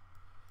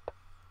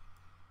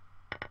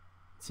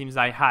 Seems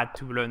I had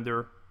to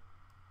blunder.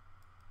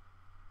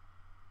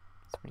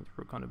 Let's bring the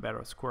rook on a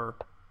better square.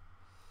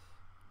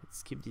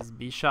 Let's keep this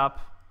bishop.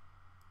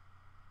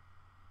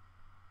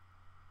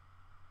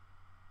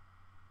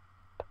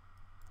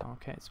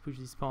 Okay, let's push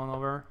this pawn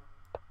over.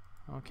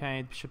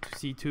 Okay, bishop to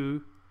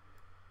c2.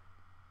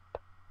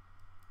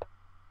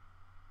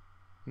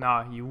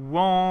 No, you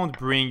won't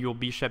bring your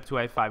bishop to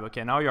a5.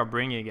 Okay, now you're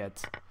bringing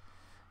it.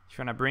 If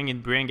you wanna bring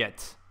it, bring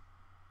it.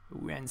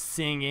 We ain't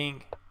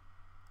singing.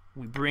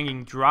 We're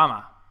bringing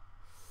drama.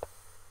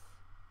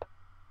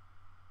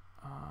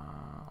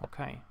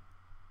 Okay.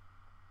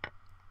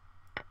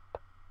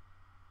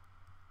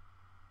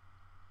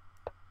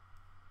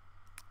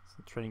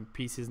 So trading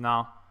pieces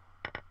now.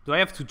 Do I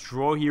have to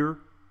draw here?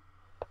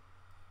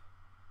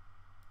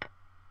 It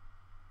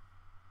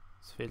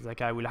feels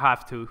like I will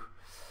have to.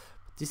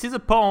 This is a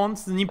pawn.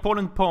 It's an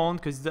important pawn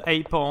because it's the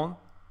A pawn.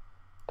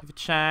 Give a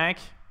check.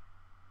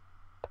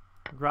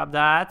 Grab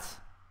that.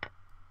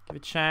 Give a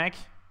check.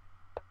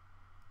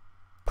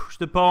 Push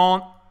the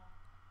pawn.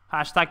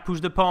 Hashtag push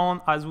the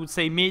pawn, as would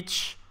say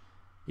Mitch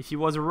if he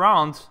was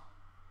around.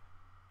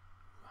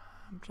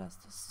 I'm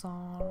just a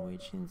soul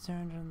which in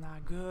turn are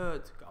not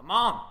good. Come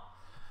on.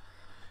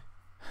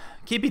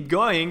 Keep it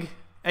going.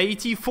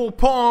 84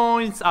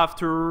 points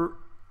after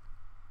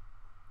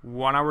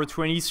 1 hour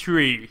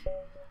 23.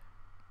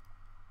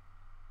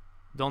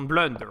 Don't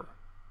blunder.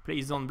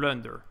 Please don't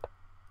blunder.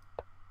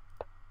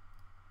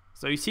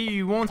 So you see,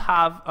 you won't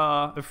have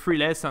a free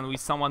lesson with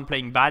someone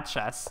playing bad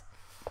chess.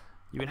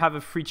 You will have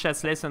a free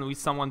chess lesson with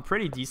someone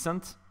pretty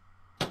decent.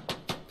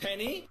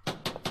 Penny,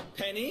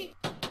 penny,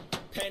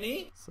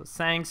 penny. So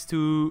thanks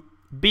to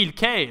Bill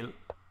Kale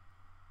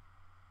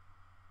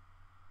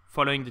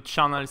following the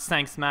channel.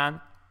 Thanks,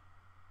 man.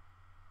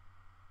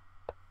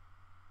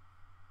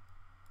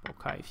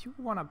 Okay, if you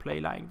want to play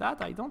like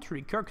that, I don't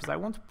really care because I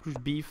want to push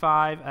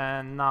b5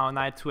 and now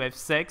knight to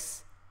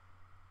f6.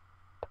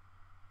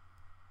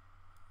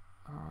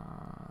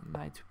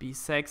 Knight to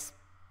b6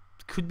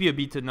 could be a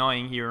bit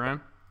annoying here. Huh?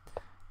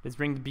 Let's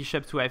bring the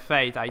bishop to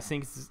f8. I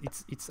think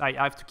I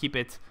have to keep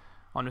it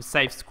on a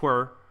safe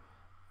square.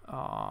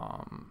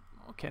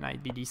 Okay,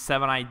 knight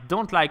bd7. I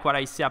don't like what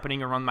I see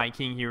happening around my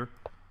king here.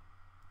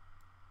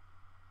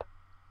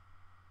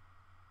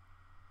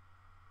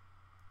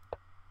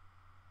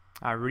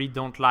 I really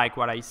don't like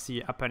what I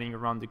see happening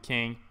around the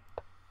king.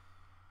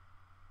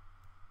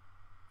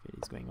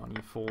 He's going on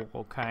e4,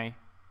 okay.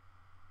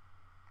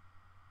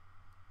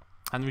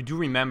 And we do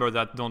remember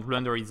that don't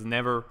blunder is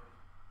never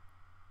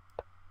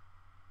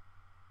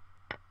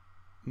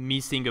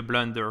missing a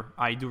blunder.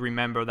 I do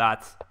remember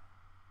that,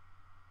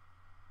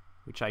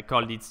 which I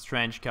called it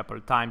strange couple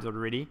times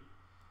already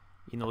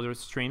in other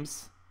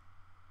streams.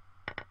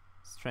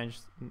 Strange,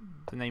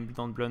 the name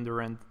don't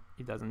blunder and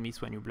it doesn't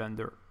miss when you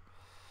blunder.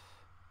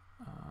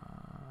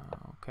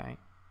 Okay.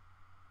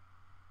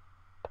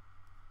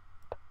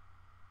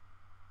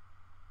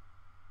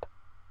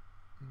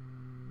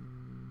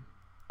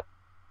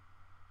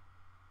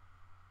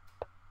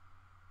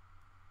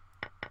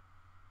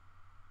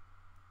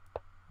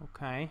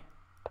 Okay.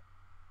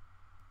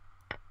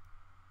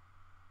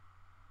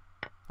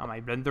 Am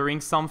I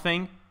blundering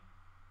something?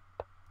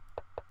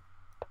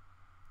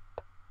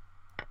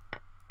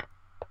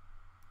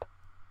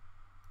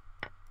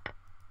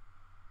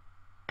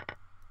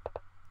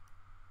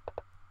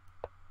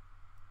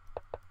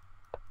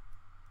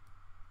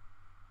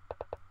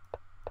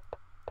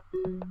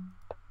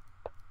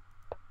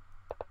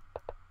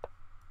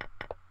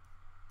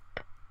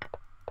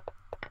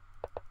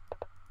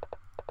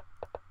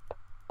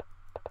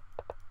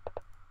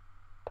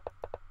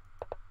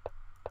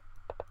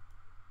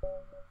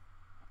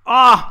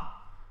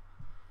 Ah!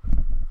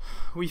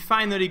 We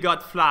finally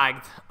got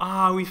flagged.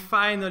 We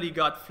finally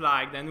got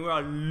flagged and we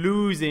are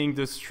losing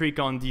the streak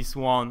on this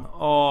one.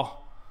 Oh,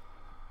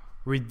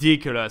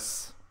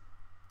 ridiculous.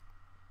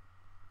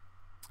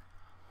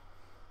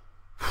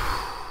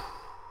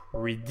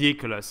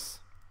 Ridiculous.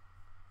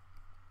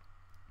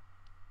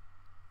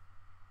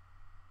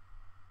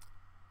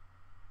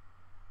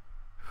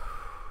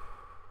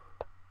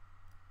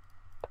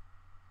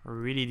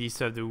 Really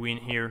deserve the win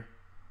here.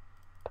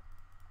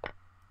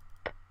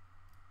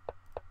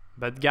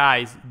 But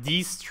guys,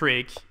 this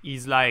streak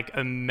is like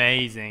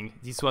amazing.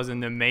 This was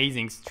an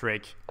amazing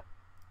streak.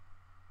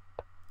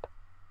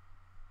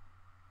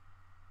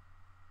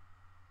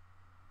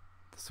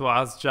 This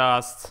was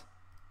just...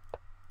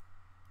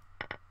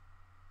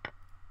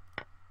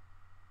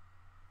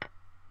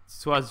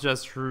 This was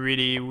just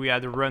really... We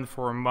had a run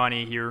for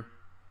money here.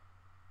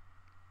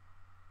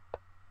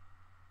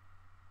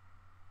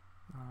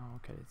 Oh,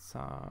 okay, it's...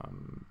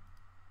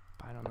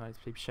 I don't know, let's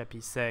flip bishop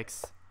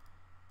e6.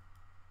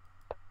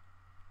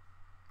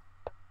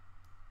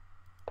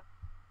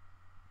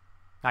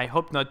 I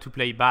hope not to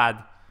play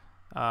bad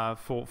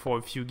for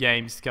a few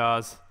games,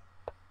 because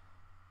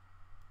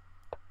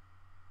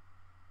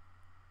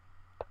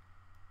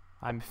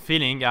I'm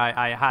feeling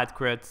I had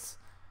quite...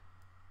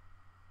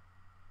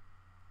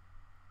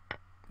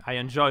 I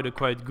enjoyed a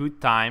quite good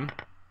time.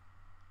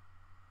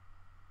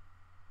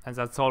 And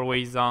that's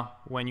always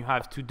when you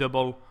have to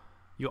double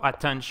your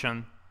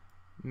attention,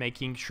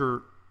 making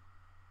sure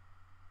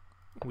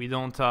we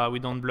don't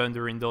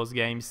blunder in those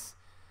games.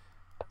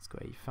 Let's go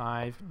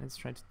a5. Let's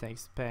try to take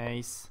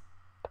space.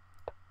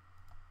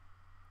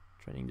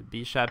 Trading the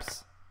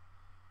bishops.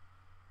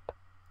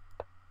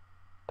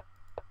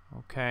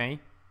 Okay.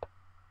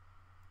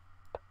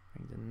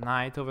 Bring the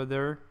knight over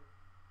there.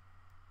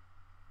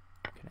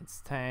 Okay, let's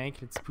let's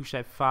take. Let's push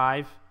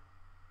f5.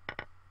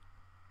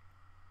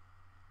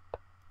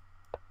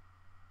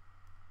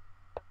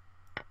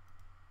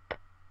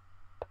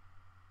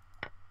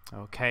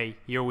 Okay,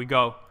 here we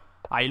go.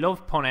 I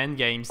love pawn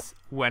endgames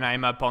when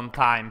I'm up on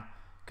time,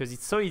 because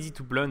it's so easy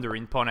to blunder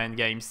in pawn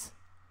endgames.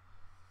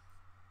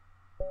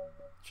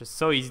 Just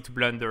so easy to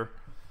blunder.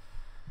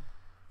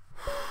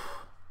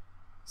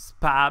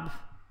 Spab.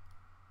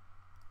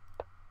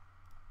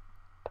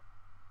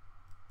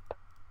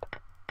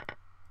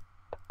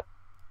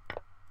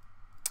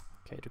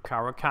 Okay, to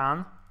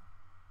Caro-Kann.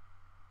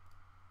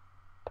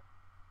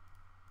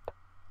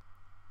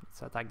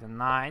 Let's attack the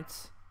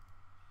knight.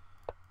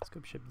 Let's go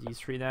bishop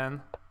d3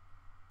 then.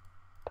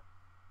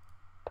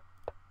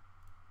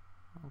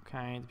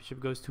 Okay, the bishop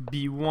goes to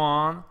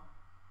b1.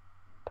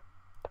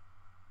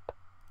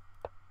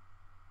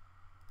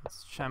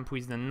 Let's champ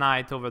with the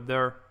knight over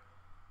there.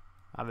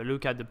 Have a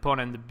look at the pawn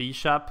and the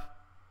bishop.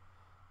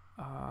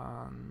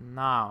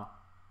 Now,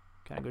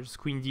 can I go just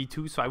queen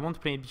d2? So I want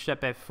to play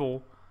bishop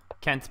f4.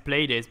 Can't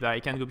play this, but I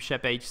can go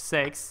bishop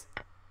h6.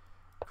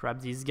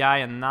 Grab this guy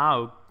and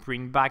now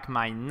bring back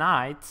my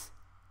knight.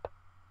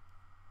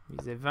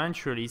 With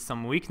eventually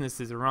some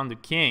weaknesses around the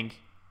king.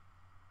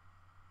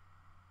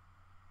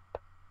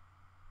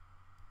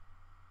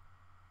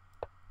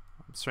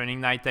 I'm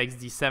threatening knight takes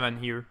d7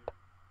 here.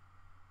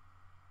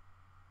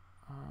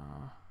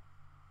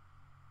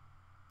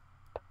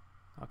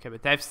 Okay,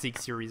 but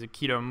f6 here is a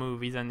killer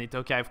move, isn't it?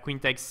 Okay, I have queen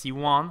takes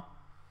c1.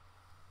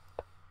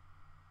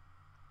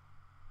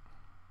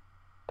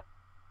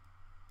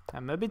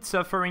 I'm a bit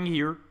suffering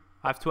here,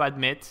 I have to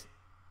admit.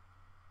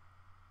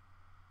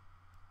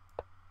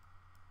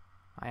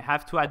 I'm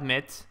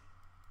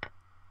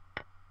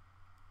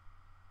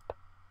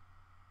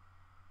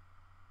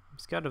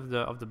scared of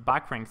the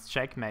back ranks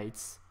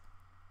checkmates.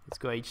 Let's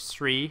go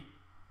h3.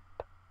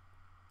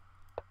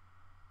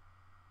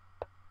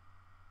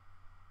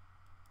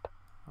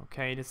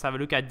 Okay, let's have a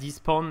look at this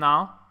pawn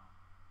now.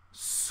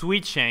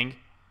 Switching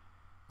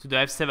to the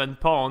f7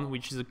 pawn,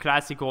 which is a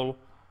classical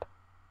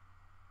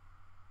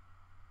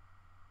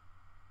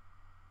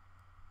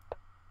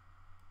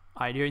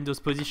idea in those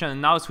positions.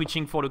 And now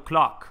switching for the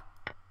clock.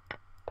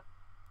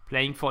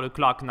 Playing for the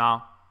clock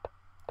now.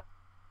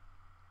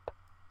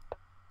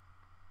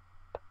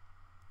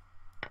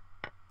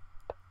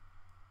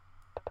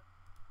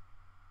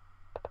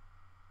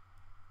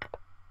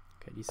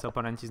 Okay, this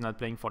opponent is not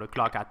playing for the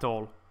clock at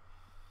all.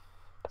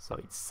 So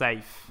it's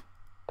safe.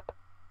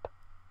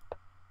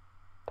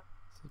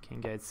 So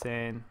king gets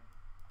in.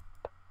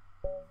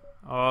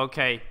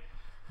 Okay.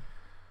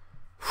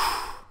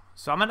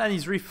 So Amadan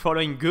is really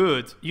following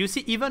good. You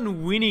see,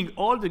 even winning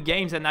all the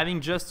games and having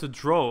just a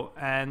draw,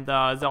 and they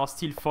are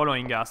still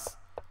following us.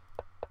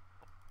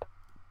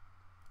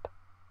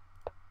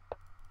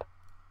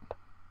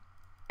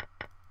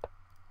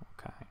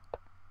 Okay.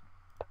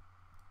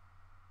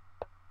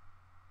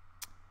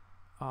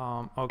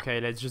 Okay,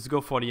 let's just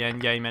go for the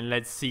endgame and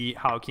let's see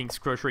how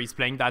Kingscrusher is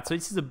playing that. So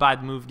this is a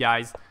bad move,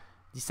 guys.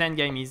 This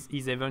endgame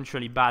is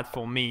eventually bad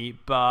for me,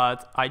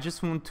 but I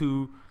just want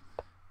to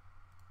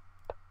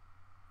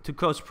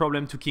cause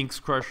problem to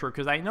Kingscrusher,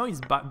 because I know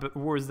he's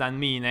worse than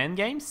me in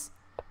endgames,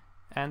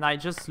 and I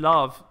just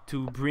love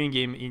to bring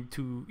him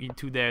into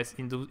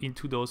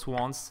those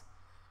ones,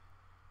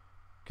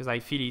 because I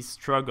feel he's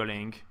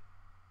struggling.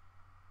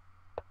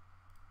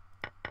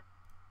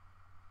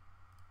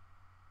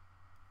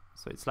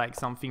 So it's like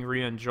something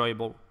really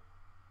enjoyable.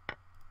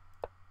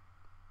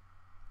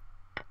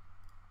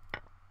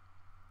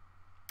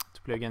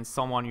 To play against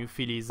someone you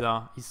feel is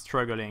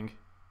struggling.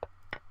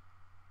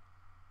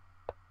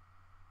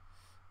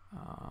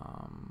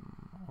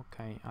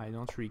 Okay, I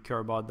don't really care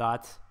about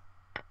that.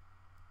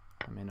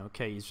 I mean,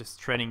 okay, he's just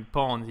trading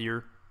pawns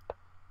here.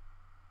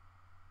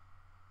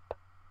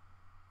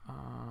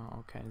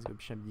 Okay, let's go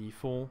bishop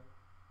d4.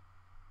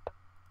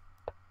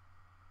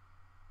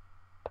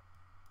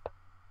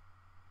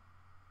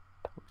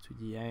 To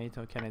d8.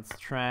 Okay, let's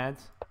trade.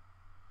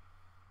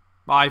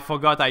 Oh, I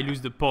forgot I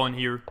lose the pawn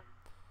here.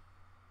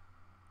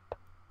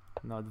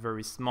 Not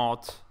very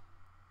smart.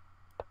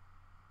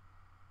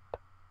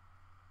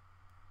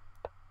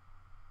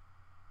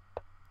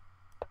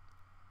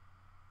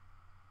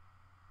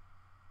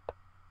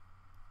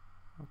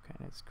 Okay,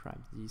 let's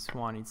grab this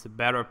one. It's a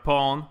better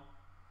pawn.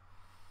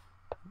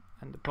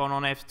 And the pawn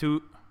on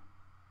f2.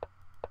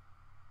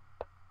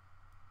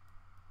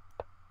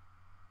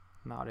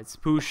 Now let's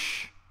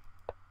push.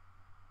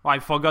 Oh, I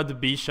forgot the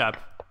bishop.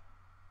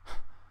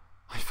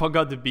 I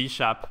forgot the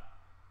bishop.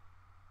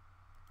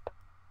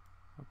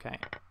 Okay.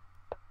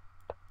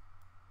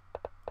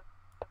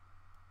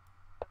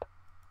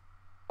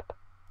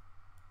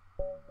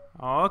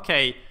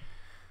 Okay.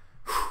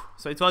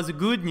 So it was a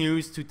good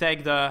news to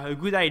take a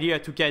good idea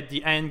to get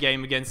the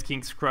endgame against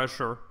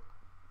Kingscrusher.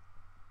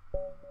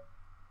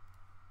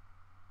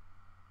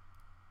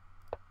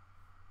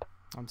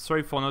 I'm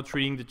sorry for not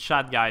reading the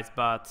chat, guys,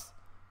 but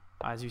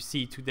as you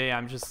see today,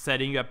 I'm just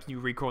setting up new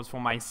records for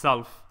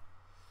myself.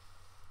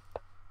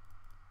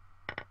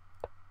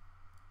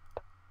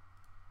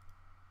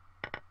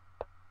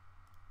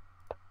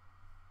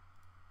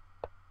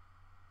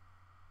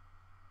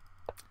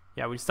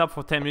 Yeah, we'll stop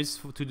for 10 minutes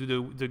to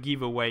do the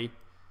giveaway.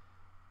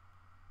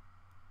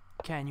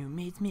 Can you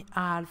meet me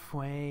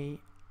halfway?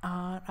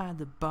 Out at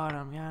the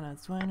bottom, yeah,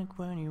 that's when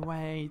you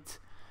wait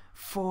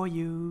for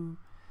you.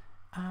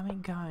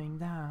 I'm going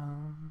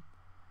down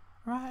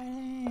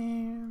right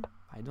here.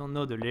 I don't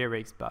know the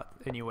lyrics, but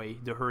anyway,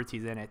 the hurt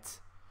is in it.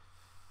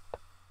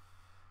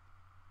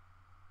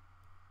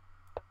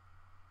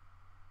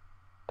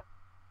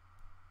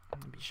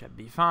 Bishop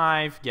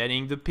b5,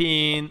 getting the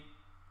pin.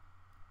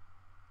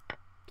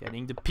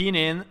 Getting the pin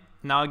in,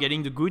 now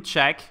getting the good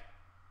check.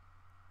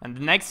 And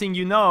the next thing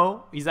you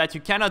know is that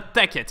you cannot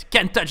take it,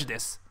 can't touch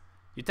this.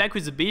 You take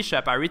with the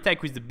bishop, I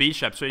retake with the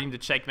bishop, threatening the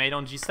checkmate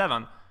on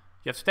g7.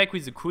 You have to take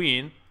with the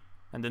queen,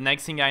 and the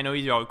next thing I know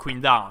is you're a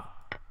queen down.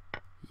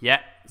 Yeah,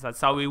 that's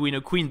how we win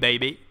a queen,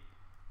 baby.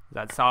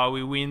 That's how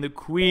we win the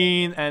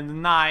queen and the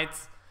knight.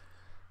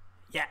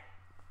 Yeah,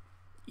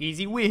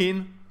 easy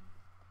win.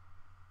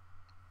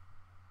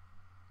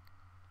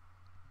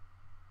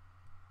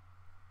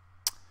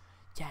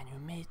 Can you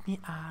meet me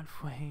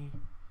halfway?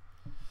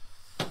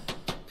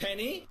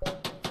 Penny,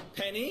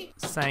 penny.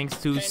 Thanks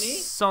to Penny?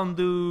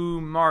 Sandu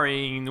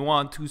Marin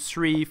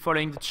 123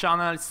 following the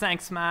channel.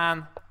 Thanks,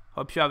 man.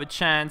 Hope you have a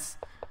chance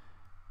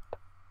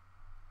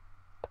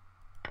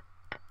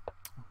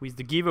with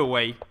the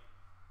giveaway.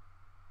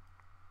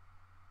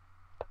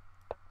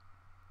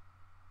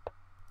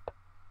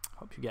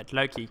 Hope you get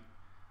lucky.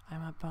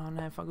 I'm up all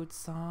night for good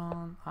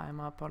song. I'm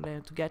up all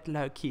night to get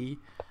lucky.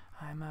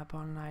 I'm up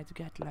all night to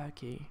get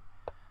lucky.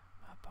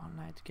 All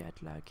night to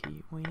get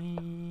lucky.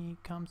 We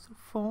come to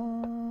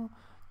fall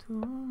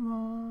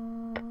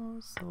tomorrow.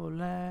 So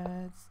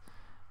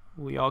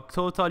we are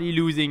totally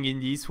losing in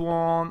this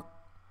one.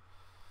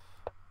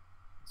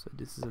 So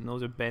this is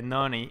another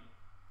Benoni.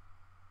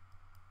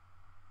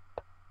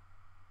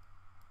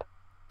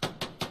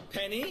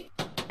 Penny,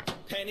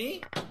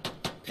 penny,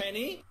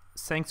 penny.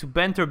 Thanks to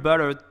Benter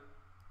Butter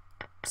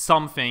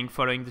something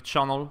following the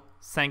channel.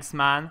 Thanks,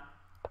 man.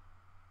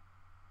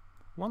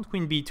 One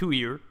queen b2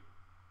 here.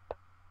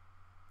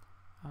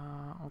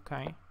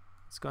 Okay,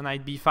 let's go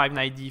knight b5,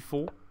 knight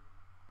d4.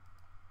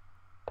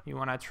 You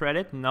wanna thread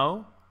it?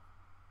 No.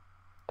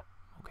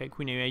 Okay,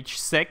 queen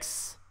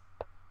h6.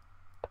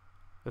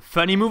 A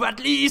funny move at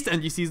least,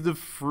 and this is the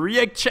free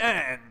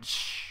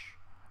exchange.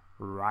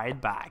 Right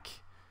back.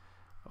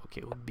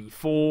 Okay, rook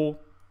b4.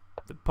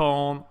 The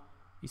pawn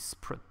is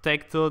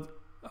protected.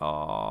 Let's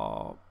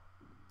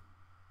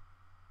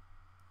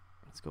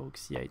go rook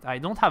c8. I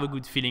don't have a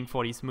good feeling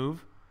for this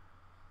move,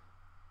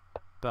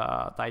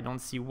 but I don't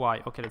see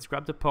why. Okay, let's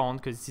grab the pawn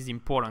because this is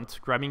important.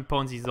 Grabbing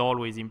pawns is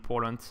always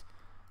important.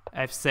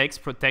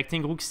 f6,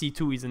 protecting rook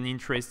c2 is an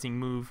interesting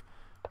move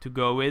to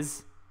go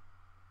with.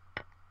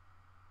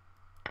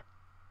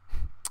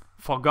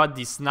 Forgot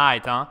this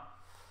knight, huh?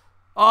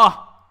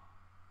 Oh!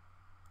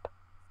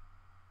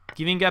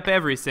 Giving up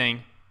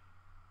everything.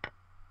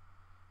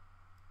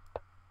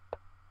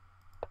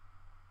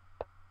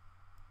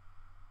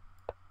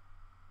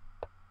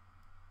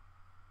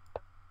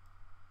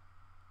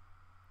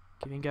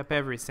 Giving up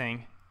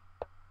everything.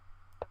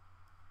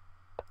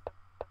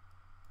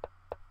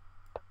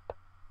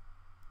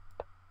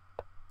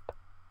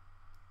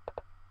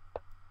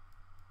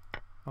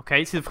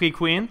 Okay, it's a free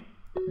queen.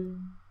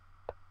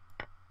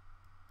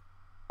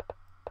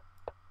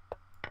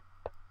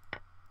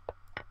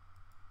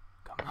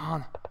 Come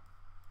on.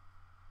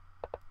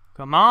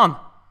 Come on.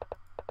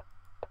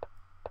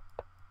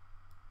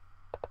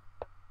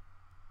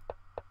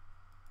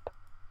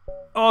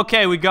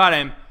 Okay, we got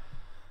him.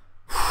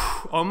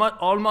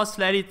 Almost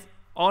let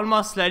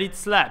it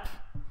slap.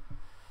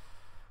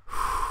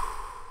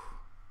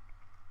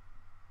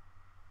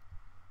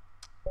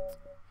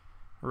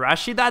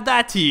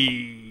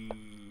 RachidaDati.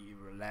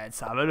 Let's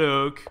have a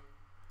look.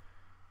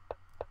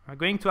 We're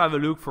going to have a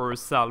look for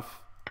ourselves.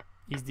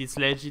 Is this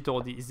legit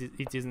or is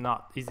it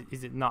not?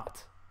 Is it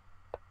not?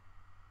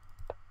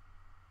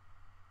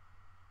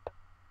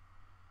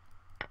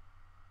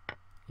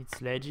 It's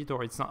legit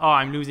or it's not? Oh,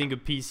 I'm losing a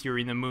piece here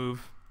in a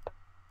move.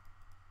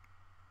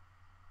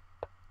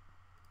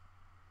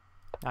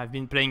 I've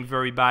been playing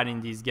very bad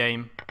in this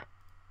game.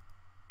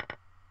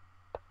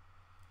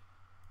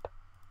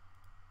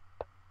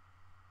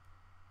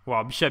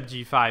 Wow, bishop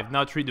g5,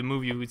 not really the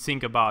move you would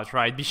think about,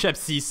 right? Bishop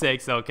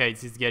c6, okay,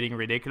 it's getting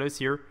ridiculous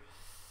here.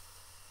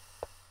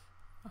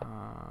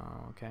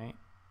 Okay.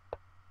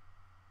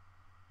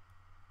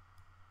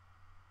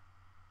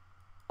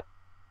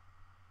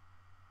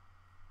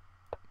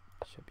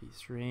 Bishop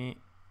e3.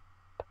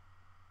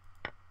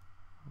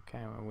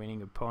 Okay, we're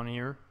winning a pawn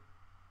here.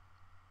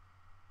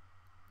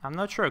 I'm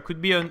not sure.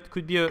 Could be an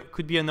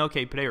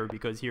okay player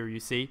because here you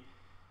see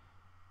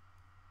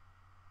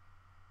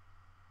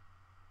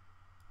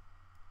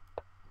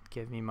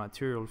gave me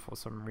material for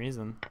some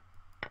reason.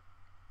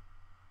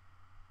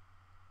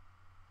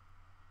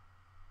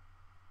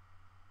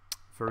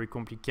 Very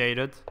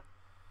complicated.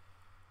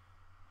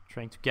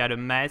 Trying to get a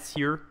mess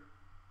here.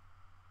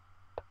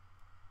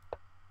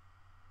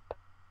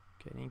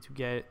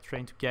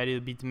 Trying to get it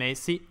a bit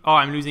messy. Oh,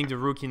 I'm losing the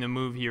rook in a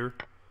move here.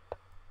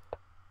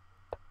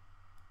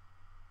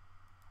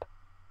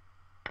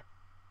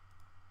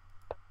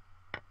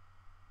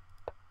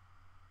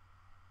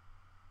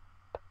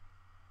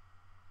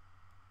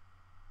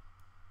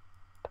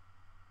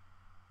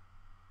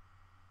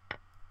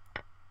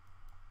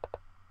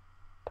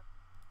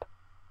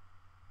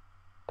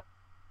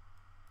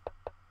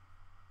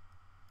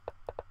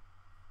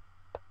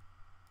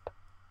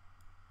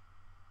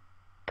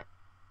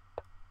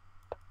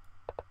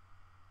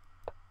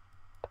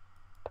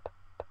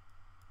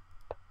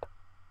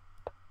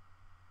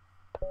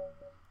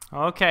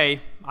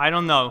 Okay, I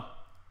don't know.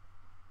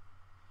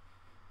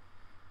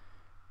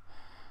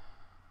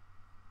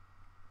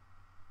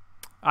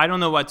 I don't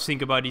know what to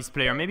think about this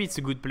player. Maybe it's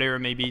a good player,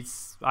 maybe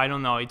it's... I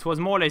don't know. It was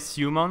more or less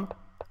human.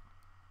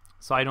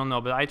 So I don't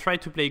know, but I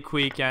tried to play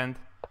quick and...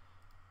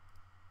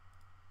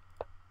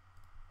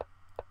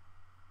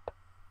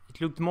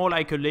 it looked more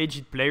like a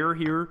legit player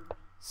here.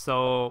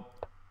 So...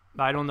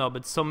 I don't know,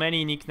 but so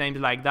many nicknames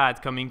like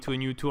that coming to a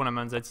new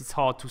tournament that it's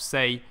hard to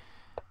say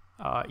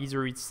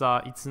either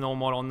it's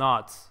normal or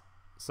not.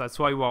 So that's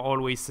why we're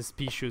always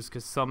suspicious,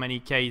 because so many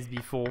cases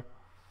before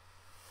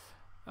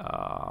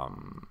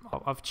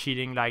of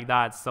cheating like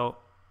that. So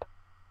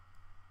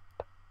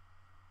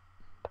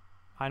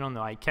I don't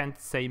know, I can't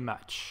say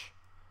much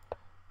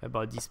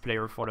about this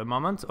player for the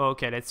moment.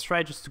 Okay, let's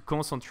try just to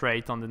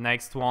concentrate on the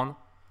next one.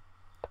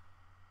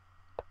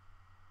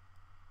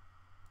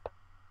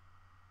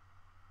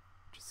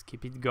 Just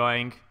keep it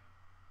going.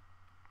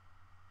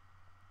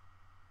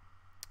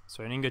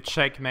 So running a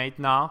checkmate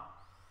now.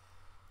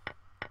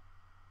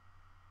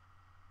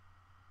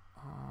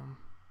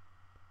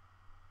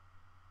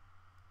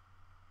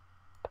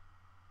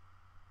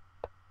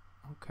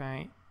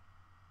 Okay.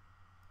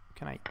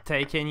 Can I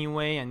take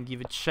anyway and give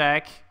a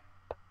check?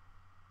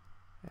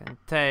 And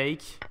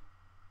take.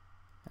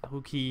 And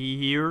rookie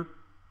here.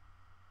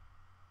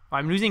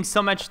 I'm losing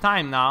so much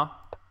time now.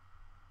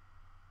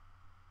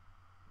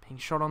 Being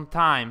short on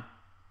time.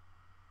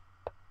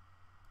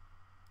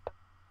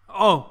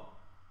 Oh!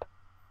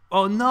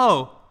 Oh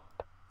no!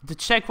 The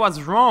check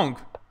was wrong.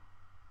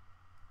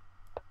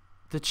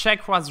 The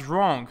check was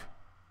wrong.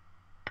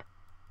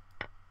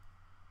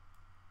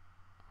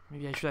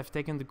 Maybe I should have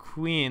taken the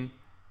queen.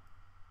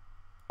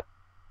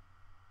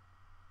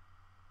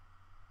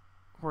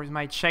 Where's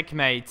my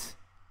checkmate?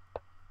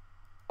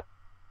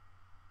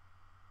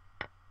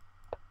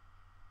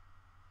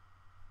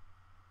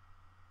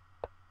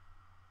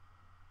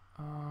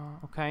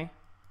 Okay.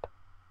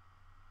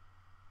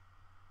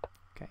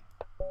 Okay.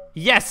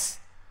 Yes!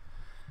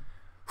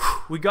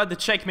 We got the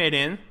checkmate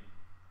in.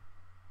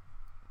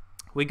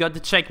 We got the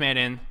checkmate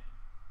in.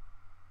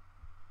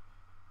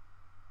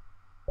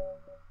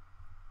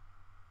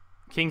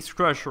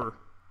 Kingscrusher.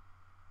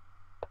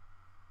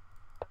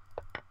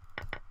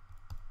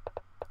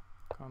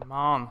 Come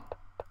on.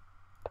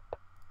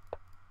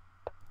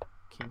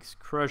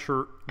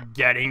 Kingscrusher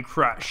getting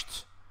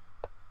crushed.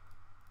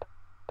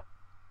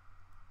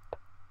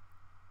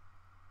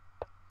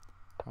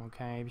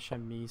 Okay,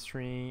 bishop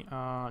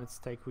b3. Let's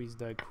take with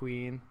the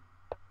queen.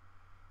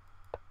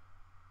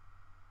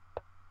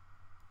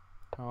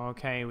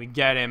 Okay, we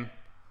get him.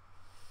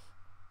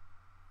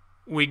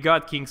 We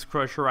got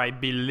Kingscrusher, I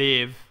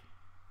believe.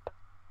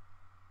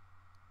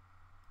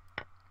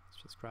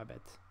 Let's just grab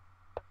it.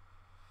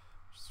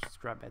 Just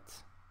grab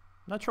it.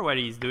 Not sure what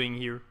he's doing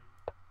here.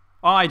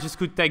 Oh, I just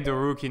could take the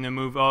rook in a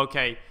move.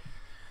 Okay.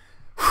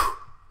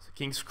 So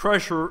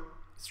Kingscrusher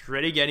is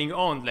really getting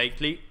owned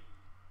lately.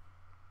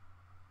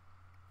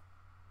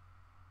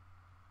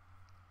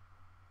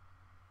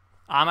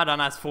 Amadan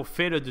has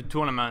forfeited the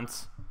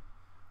tournament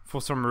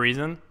for some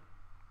reason.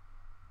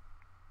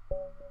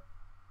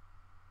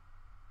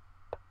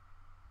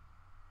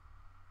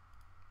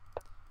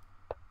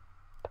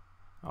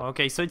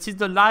 Okay, so it is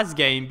the last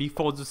game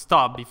before the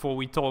stop, before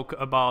we talk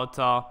about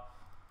the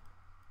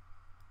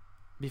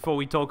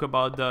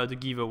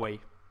giveaway.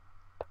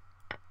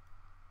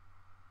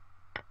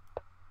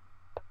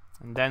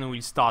 And then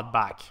we'll start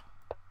back.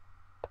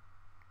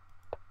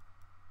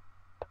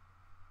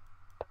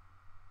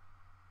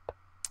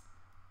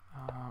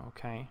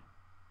 Okay.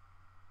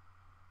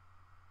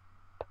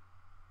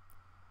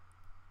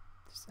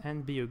 This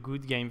can be a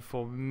good game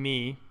for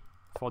me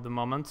for the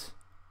moment.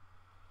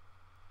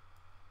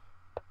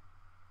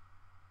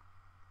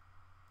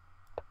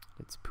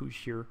 Let's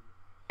push here.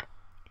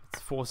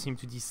 Let's force him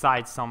to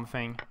decide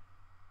something.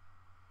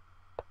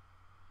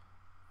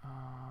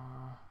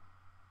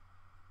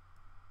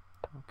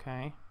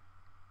 Okay.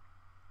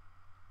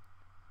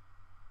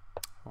 I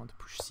want to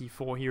push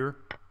c4 here.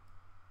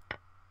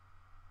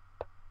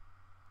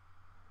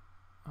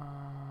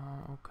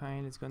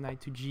 Okay, let's go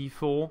knight to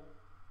g4.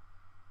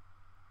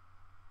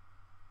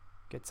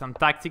 Get some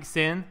tactics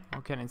in.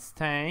 Okay, let's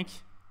take.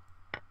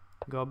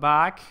 Go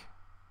back.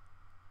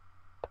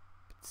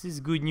 This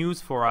is good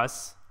news for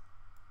us,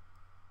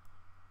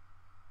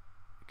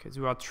 because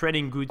we are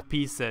trading good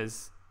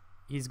pieces.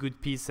 His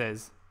good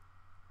pieces.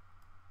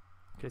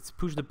 Okay, let's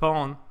push the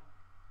pawn.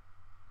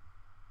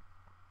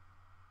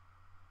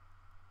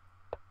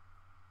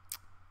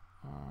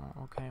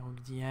 Okay,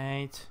 rook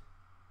d8.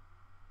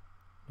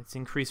 Let's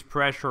increase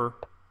pressure.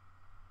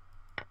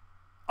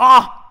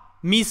 Ah!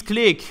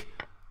 Misclick!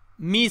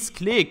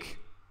 Misclick!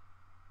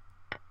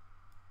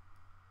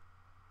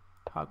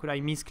 How could I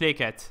misclick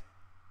it?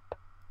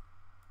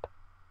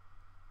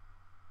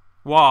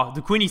 Wow,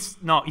 the queen is...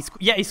 No,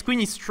 his queen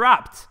is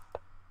trapped.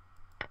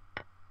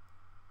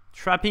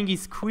 Trapping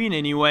his queen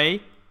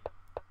anyway.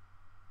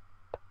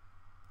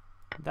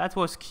 That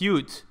was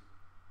cute.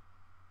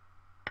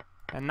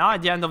 And now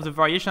at the end of the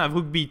variation I have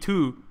rook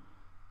b2.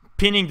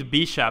 pinning the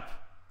bishop.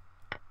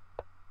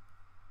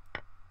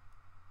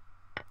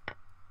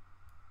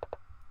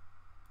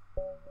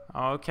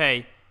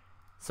 Okay,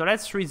 so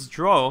let's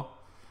withdraw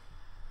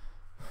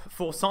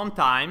for some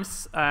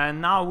times, and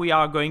now we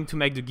are going to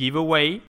make the giveaway.